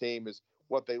for this team is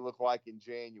what they look like in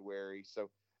January. So,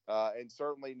 and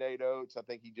certainly Nate Oates, I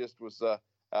think he just was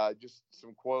Just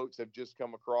some quotes have just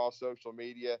come across social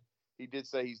media. He did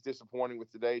say he's disappointed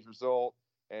with today's result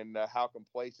and how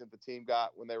complacent the team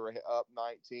got when they were up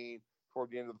 19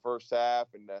 toward the end of the first half.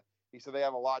 And he said they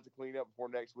have a lot to clean up before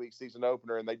next week's season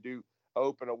opener, and they do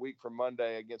open a week from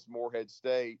Monday against Morehead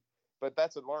State. But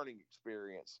that's a learning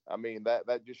experience. I mean,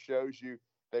 that just shows you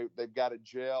they've got to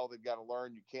gel. They've got to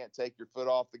learn you can't take your foot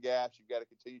off the gas. You've got to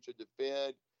continue to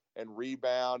defend and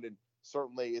rebound. And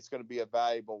certainly it's going to be a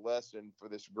valuable lesson for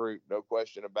this group, no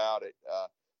question about it.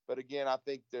 But again, I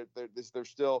think that there's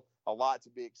still a lot to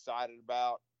be excited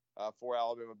about for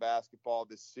Alabama basketball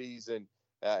this season.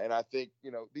 And I think,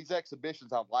 these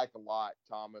exhibitions I like a lot,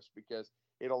 Thomas, because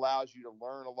it allows you to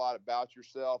learn a lot about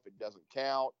yourself. It doesn't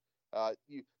count.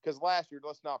 Because last year,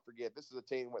 let's not forget, this is a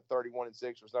team that went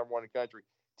 31-6, was number one in the country.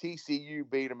 TCU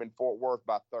beat them in Fort Worth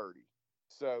by 30.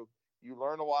 So you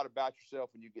learn a lot about yourself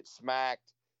when you get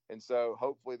smacked. And so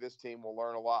hopefully this team will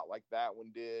learn a lot like that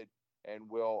one did, and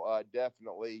will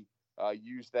definitely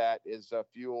use that as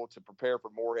fuel to prepare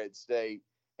for Morehead State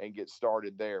and get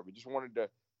started there. We just wanted to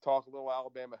talk a little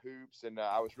Alabama hoops, and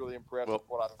I was really impressed with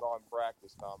what I saw in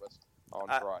practice, Thomas, on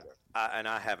Friday. And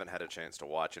I haven't had a chance to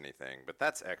watch anything, but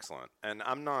that's excellent. And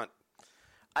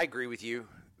I agree with you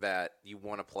that you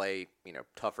want to play,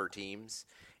 tougher teams.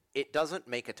 It doesn't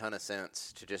make a ton of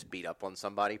sense to just beat up on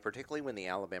somebody, particularly when the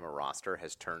Alabama roster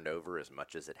has turned over as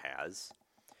much as it has.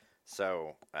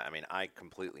 So, I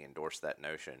completely endorse that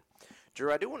notion.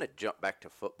 Drew, I do want to jump back to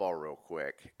football real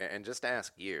quick and just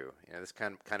ask you, this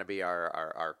kind of be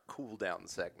our cool down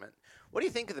segment. What do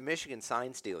you think of the Michigan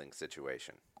sign stealing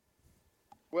situation?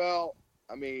 Well,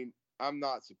 I'm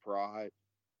not surprised.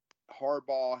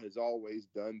 Harbaugh has always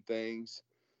done things,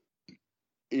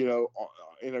 in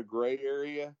a gray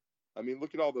area.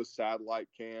 Look at all those satellite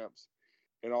camps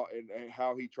and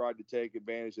how he tried to take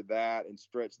advantage of that and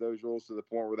stretch those rules to the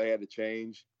point where they had to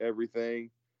change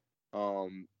everything.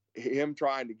 Him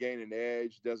trying to gain an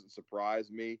edge doesn't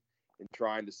surprise me, and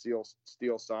trying to steal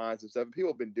signs and stuff.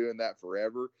 People have been doing that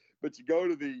forever. But to go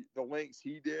to the lengths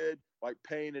he did, like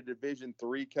paying a Division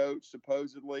III coach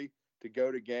supposedly to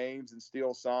go to games and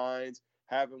steal signs,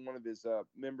 having one of his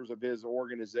members of his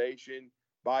organization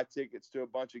buy tickets to a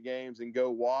bunch of games and go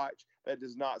watch, that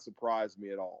does not surprise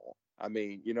me at all.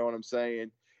 You know what I'm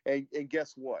saying? And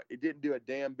guess what? It didn't do a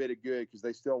damn bit of good because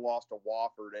they still lost to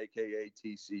Wofford, a.k.a.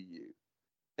 TCU.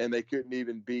 And they couldn't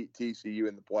even beat TCU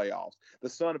in the playoffs. The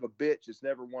son of a bitch has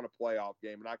never won a playoff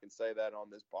game, and I can say that on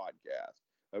this podcast.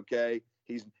 Okay,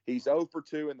 he's 0 for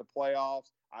 2 in the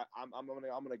playoffs. I'm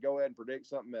gonna go ahead and predict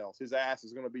something else. His ass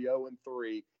is gonna be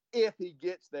 0-3 if he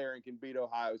gets there and can beat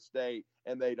Ohio State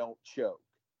and they don't choke.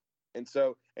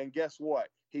 And guess what?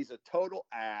 He's a total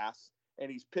ass, and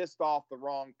he's pissed off the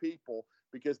wrong people,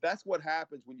 because that's what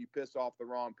happens when you piss off the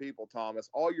wrong people, Thomas.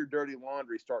 All your dirty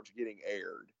laundry starts getting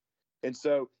aired. And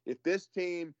so if this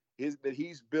team that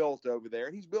he's built over there,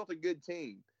 and he's built a good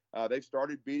team, they've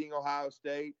started beating Ohio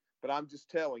State. But I'm just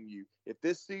telling you, if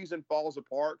this season falls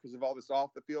apart because of all this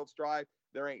off-the-field strife,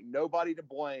 there ain't nobody to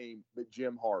blame but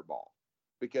Jim Harbaugh,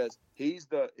 because he's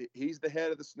the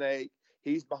head of the snake.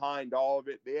 He's behind all of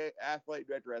it. The athletic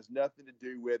director has nothing to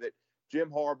do with it. Jim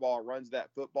Harbaugh runs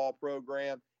that football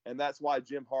program, and that's why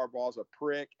Jim Harbaugh's a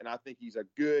prick, and I think he's a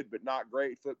good but not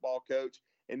great football coach.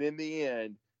 And in the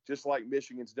end, just like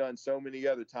Michigan's done so many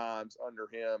other times under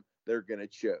him, they're going to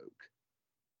choke.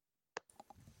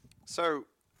 So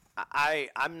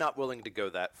I'm not willing to go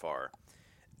that far.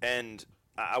 And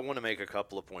I want to make a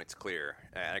couple of points clear,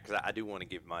 because I do want to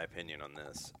give my opinion on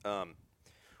this.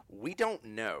 We don't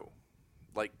know.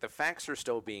 The facts are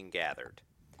still being gathered.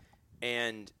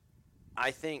 And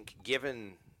I think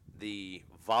given the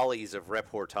volleys of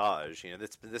reportage,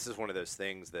 this is one of those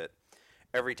things that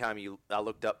every time I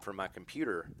looked up from my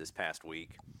computer this past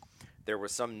week, there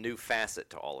was some new facet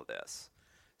to all of this.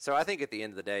 So I think at the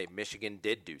end of the day, Michigan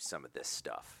did do some of this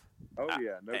stuff. Oh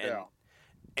yeah, no doubt.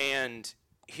 And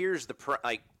here's the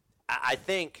I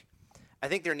think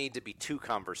there need to be two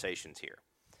conversations here.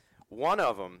 One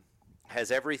of them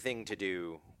has everything to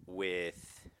do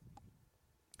with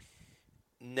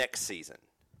next season.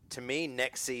 To me,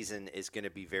 next season is going to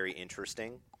be very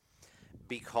interesting,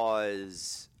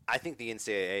 because I think the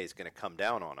NCAA is going to come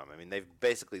down on them. They've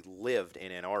basically lived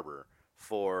in Ann Arbor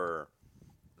for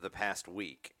the past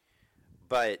week,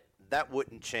 but that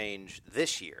wouldn't change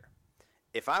this year.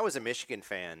 If I was a Michigan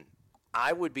fan,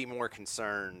 I would be more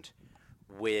concerned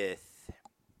with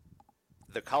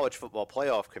the College Football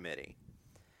Playoff Committee.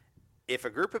 If a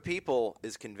group of people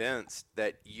is convinced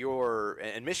that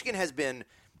and Michigan has been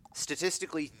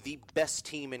statistically the best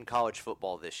team in college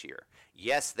football this year.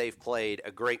 Yes, they've played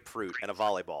a grapefruit and a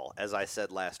volleyball, as I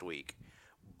said last week,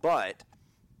 but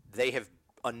they have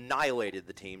annihilated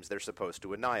the teams they're supposed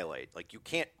to annihilate. Like, you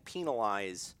can't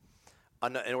penalize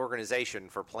an organization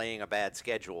for playing a bad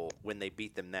schedule when they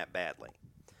beat them that badly.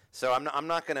 So I'm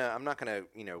not gonna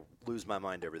lose my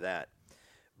mind over that.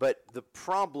 But the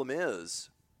problem is,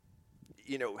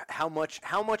 how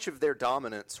much of their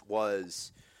dominance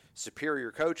was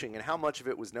superior coaching, and how much of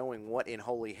it was knowing what in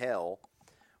holy hell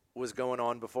was going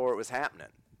on before it was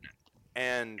happening.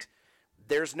 And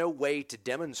there's no way to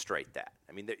demonstrate that.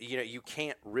 I mean, you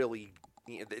can't really.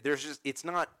 It's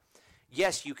not.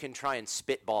 Yes, you can try and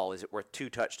spitball. Is it worth 2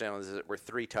 touchdowns? Is it worth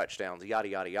 3 touchdowns? Yada,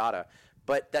 yada, yada.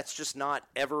 But that's just not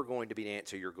ever going to be the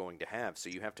answer you're going to have. So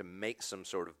you have to make some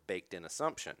sort of baked-in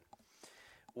assumption.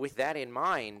 With that in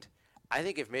mind, I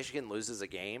think if Michigan loses a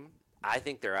game, I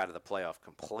think they're out of the playoff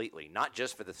completely, not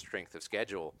just for the strength of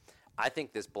schedule. I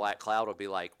think this black cloud will be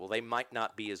like, well, they might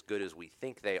not be as good as we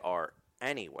think they are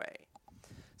anyway.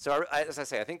 So, as I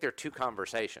say, I think there are 2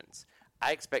 conversations.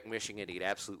 I expect Michigan to get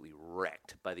absolutely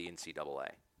wrecked by the NCAA.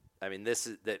 I mean, this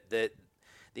is that the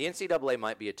NCAA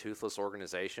might be a toothless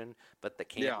organization, but they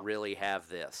can't really have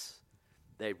this.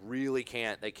 They really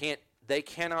can't. They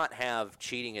cannot have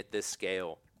cheating at this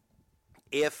scale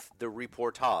if the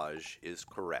reportage is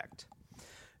correct.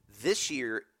 This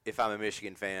year, if I'm a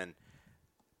Michigan fan,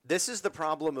 this is the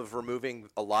problem of removing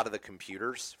a lot of the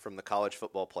computers from the College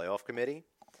Football Playoff Committee,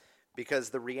 because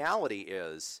the reality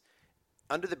is,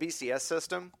 under the BCS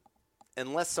system,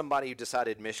 unless somebody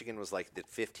decided Michigan was like the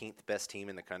 15th best team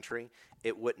in the country,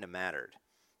 it wouldn't have mattered.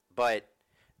 But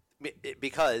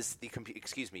because the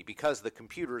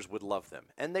computers would love them,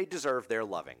 and they deserve their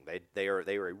loving. They are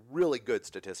a really good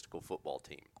statistical football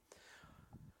team.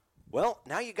 Well,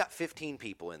 now you got 15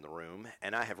 people in the room,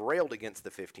 and I have railed against the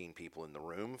 15 people in the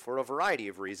room for a variety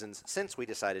of reasons since we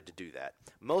decided to do that.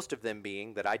 Most of them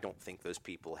being that I don't think those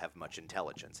people have much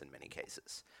intelligence in many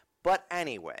cases. But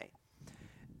anyway,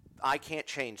 I can't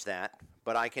change that,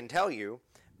 but I can tell you,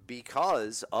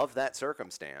 because of that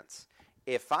circumstance,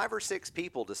 if 5 or 6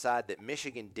 people decide that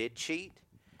Michigan did cheat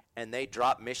and they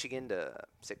drop Michigan to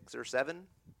 6 or 7,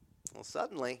 well,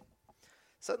 suddenly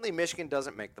Michigan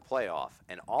doesn't make the playoff.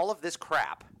 And all of this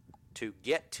crap to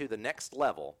get to the next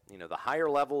level, the higher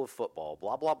level of football,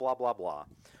 blah, blah, blah, blah, blah,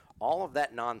 all of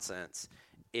that nonsense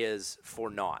is for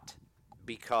naught.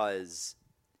 Because,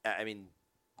 I mean,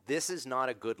 this is not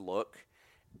a good look.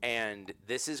 And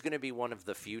this is going to be one of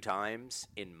the few times,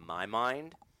 in my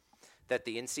mind, that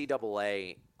the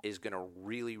NCAA is going to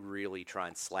really, really try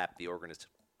and slap the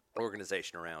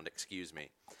organization around.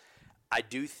 I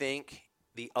do think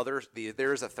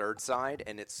there's a third side,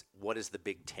 and it's what does the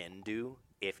Big Ten do,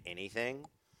 if anything?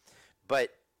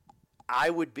 But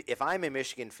if I'm a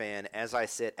Michigan fan, as I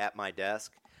sit at my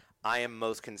desk, I am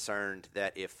most concerned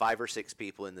that if 5 or 6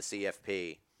 people in the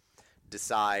CFP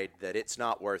decide that it's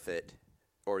not worth it,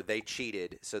 or they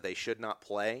cheated, so they should not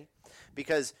play,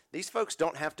 because these folks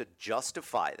don't have to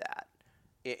justify that.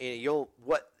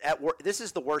 This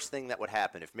is the worst thing that would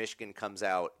happen if Michigan comes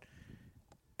out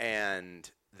and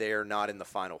they're not in the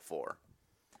Final Four.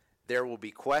 There will be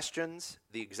questions.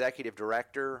 The executive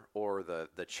director or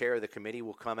the chair of the committee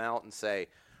will come out and say,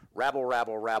 rabble,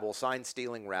 rabble, rabble, sign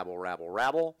stealing, rabble, rabble,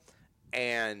 rabble,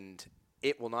 and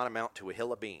it will not amount to a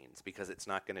hill of beans because it's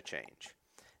not going to change.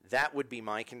 That would be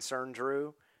my concern,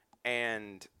 Drew,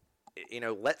 and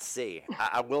let's see.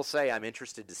 I will say I'm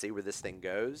interested to see where this thing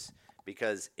goes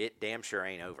because it damn sure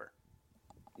ain't over.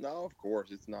 No, of course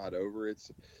it's not over.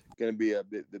 It's going to be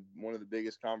one of the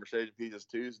biggest conversation pieces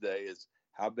Tuesday is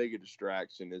how big a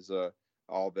distraction is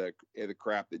all the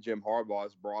crap that Jim Harbaugh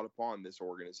has brought upon this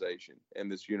organization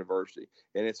and this university,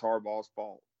 and it's Harbaugh's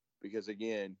fault because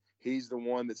again he's the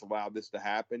one that's allowed this to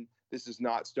happen. This is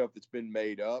not stuff that's been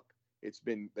made up.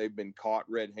 They've been caught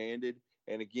red-handed,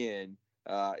 and again,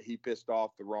 he pissed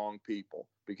off the wrong people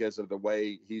because of the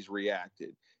way he's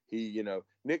reacted.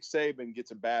 Nick Saban gets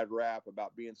a bad rap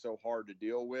about being so hard to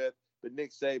deal with, but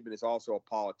Nick Saban is also a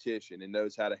politician and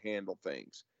knows how to handle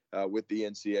things with the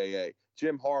NCAA.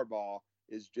 Jim Harbaugh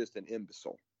is just an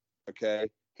imbecile.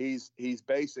 Okay, he's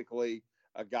basically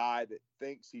a guy that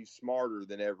thinks he's smarter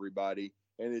than everybody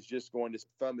and is just going to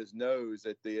thumb his nose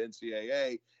at the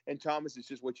NCAA. And Thomas, it's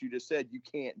just what you just said. You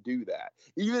can't do that.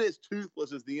 Even as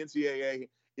toothless as the NCAA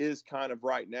is kind of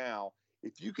right now,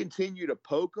 if you continue to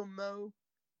poke them, though,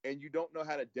 and you don't know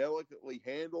how to delicately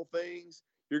handle things,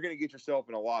 you're going to get yourself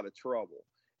in a lot of trouble.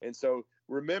 And so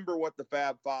remember what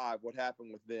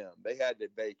happened with them. They had to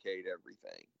vacate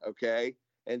everything, okay?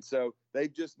 And so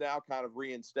they've just now kind of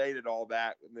reinstated all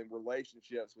that and then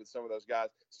relationships with some of those guys.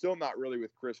 Still not really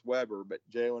with Chris Webber, but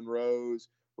Jalen Rose,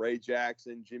 Ray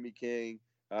Jackson, Jimmy King,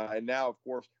 And now, of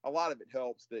course, a lot of it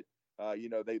helps that,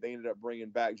 they ended up bringing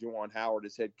back Juwan Howard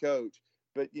as head coach.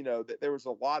 But, there was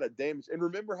a lot of damage. And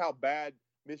remember how bad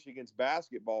Michigan's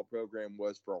basketball program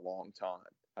was for a long time.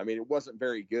 I mean, it wasn't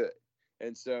very good.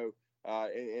 And so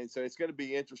it's going to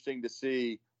be interesting to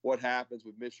see what happens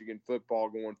with Michigan football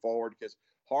going forward, because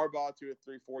Harbaugh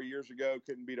 4 years ago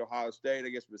couldn't beat Ohio State. I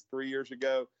guess it was 3 years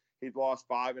ago. He'd lost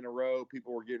 5 in a row.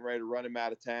 People were getting ready to run him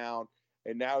out of town.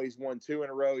 And now he's won 2 in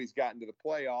a row. He's gotten to the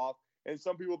playoff. And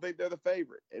some people think they're the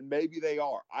favorite. And maybe they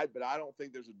are. But I don't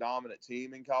think there's a dominant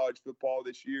team in college football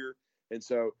this year. And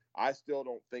so I still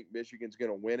don't think Michigan's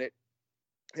going to win it.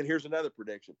 And here's another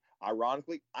prediction.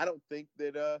 Ironically, I don't think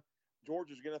that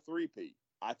Georgia's going to three-peat.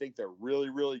 I think they're really,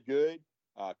 really good.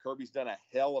 Kirby's done a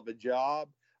hell of a job,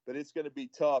 but it's going to be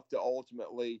tough to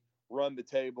ultimately run the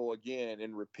table again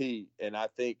and repeat. And I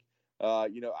think,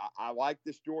 I like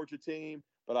this Georgia team,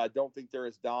 but I don't think they're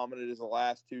as dominant as the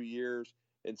last 2 years.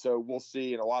 And so we'll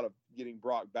see. And a lot of getting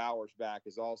Brock Bowers back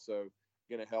is also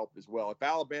going to help as well. If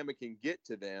Alabama can get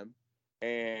to them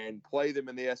and play them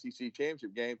in the SEC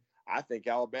championship game, I think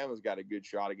Alabama's got a good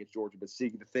shot against Georgia. But see,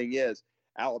 the thing is,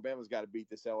 Alabama's got to beat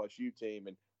this LSU team.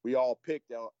 And we all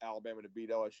picked Alabama to beat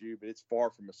LSU, but it's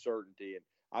far from a certainty. And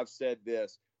I've said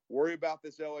this, worry about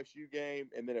this LSU game.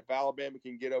 And then if Alabama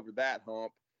can get over that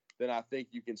hump, then I think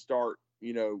you can start,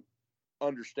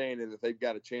 understanding that they've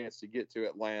got a chance to get to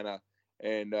Atlanta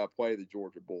and play the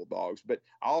Georgia Bulldogs. But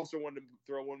I also wanted to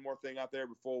throw one more thing out there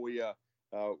before we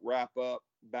wrap up.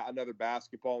 Another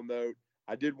basketball note.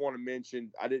 I did want to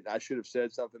mention, I should have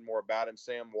said something more about him.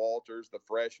 Sam Walters, the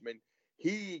freshman,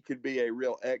 he could be a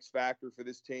real X factor for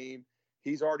this team.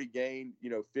 He's already gained,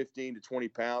 15 to 20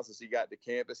 pounds since he got to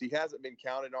campus. He hasn't been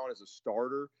counted on as a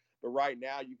starter, but right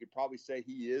now you could probably say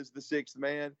he is the sixth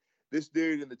man. This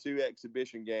dude in the 2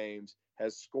 exhibition games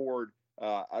has scored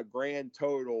a grand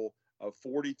total of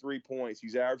 43 points.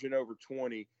 He's averaging over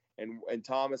 20. And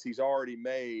Thomas, he's already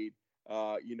made,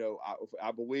 I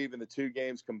believe in the 2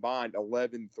 games combined,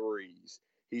 11 threes.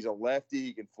 He's a lefty.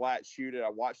 He can flat shoot it. I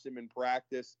watched him in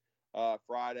practice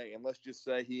Friday, and let's just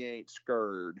say he ain't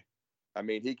scared. I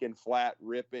mean, he can flat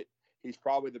rip it. He's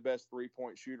probably the best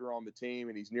 3-point shooter on the team,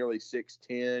 and he's nearly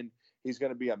 6'10". He's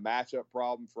going to be a matchup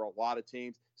problem for a lot of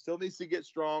teams. Still needs to get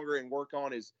stronger and work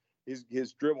on his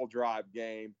dribble drive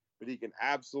game, but he can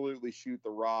absolutely shoot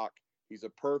the rock. He's a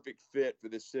perfect fit for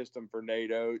this system for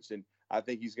Nate Oates, and I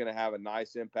think he's going to have a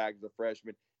nice impact as a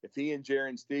freshman. If he and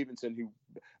Jaron Stevenson, who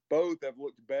both have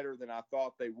looked better than I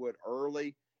thought they would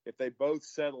early, if they both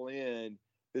settle in,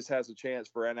 this has a chance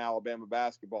for an Alabama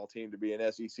basketball team to be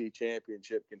an SEC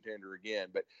championship contender again.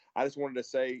 But I just wanted to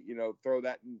say, throw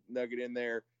that nugget in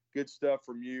there. Good stuff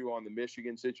from you on the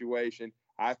Michigan situation.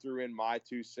 I threw in my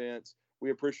 2 cents. We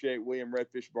appreciate William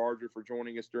Redfish Barger for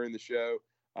joining us during the show,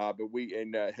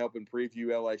 helping preview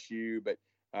LSU. But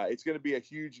it's going to be a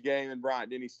huge game in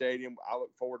Bryant-Denny Stadium. I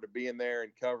look forward to being there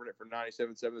and covering it for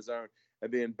 97.7 The Zone,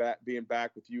 and being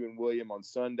back with you and William on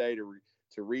Sunday to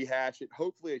rehash it.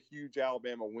 Hopefully a huge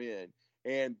Alabama win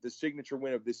and the signature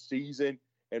win of this season,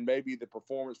 and maybe the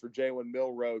performance for Jalen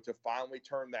Milroe to finally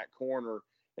turn that corner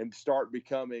and start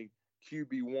becoming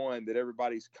QB1 that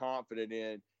everybody's confident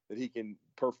in, that he can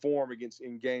perform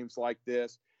in games like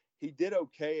this. He did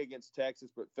okay against Texas,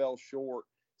 but fell short.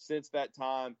 Since that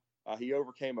time, he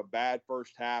overcame a bad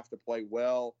first half to play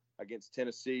well against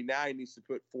Tennessee. Now he needs to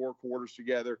put 4 quarters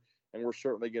together, and we're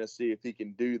certainly going to see if he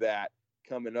can do that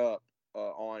coming up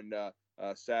on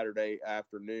Saturday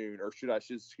afternoon, or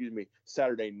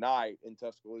Saturday night in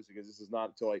Tuscaloosa, because this is not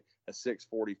until a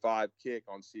 6:45 kick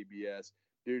on CBS,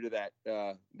 due to that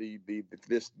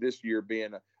this year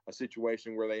being a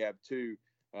situation where they have two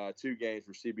games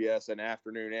for CBS, an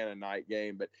afternoon and a night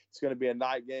game. But it's going to be a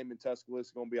night game in Tuscaloosa.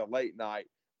 It's going to be a late night,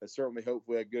 but certainly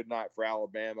hopefully a good night for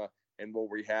Alabama, and we'll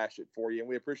rehash it for you. And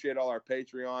we appreciate all our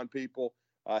Patreon people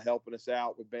helping us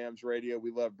out with BAMS Radio.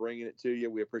 We love bringing it to you.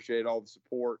 We appreciate all the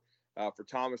support. For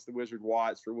Thomas the Wizard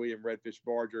Watts, for William Redfish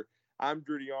Barger, I'm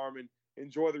Drew DeArmond.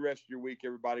 Enjoy the rest of your week,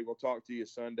 everybody. We'll talk to you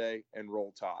Sunday, and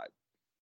roll Tide.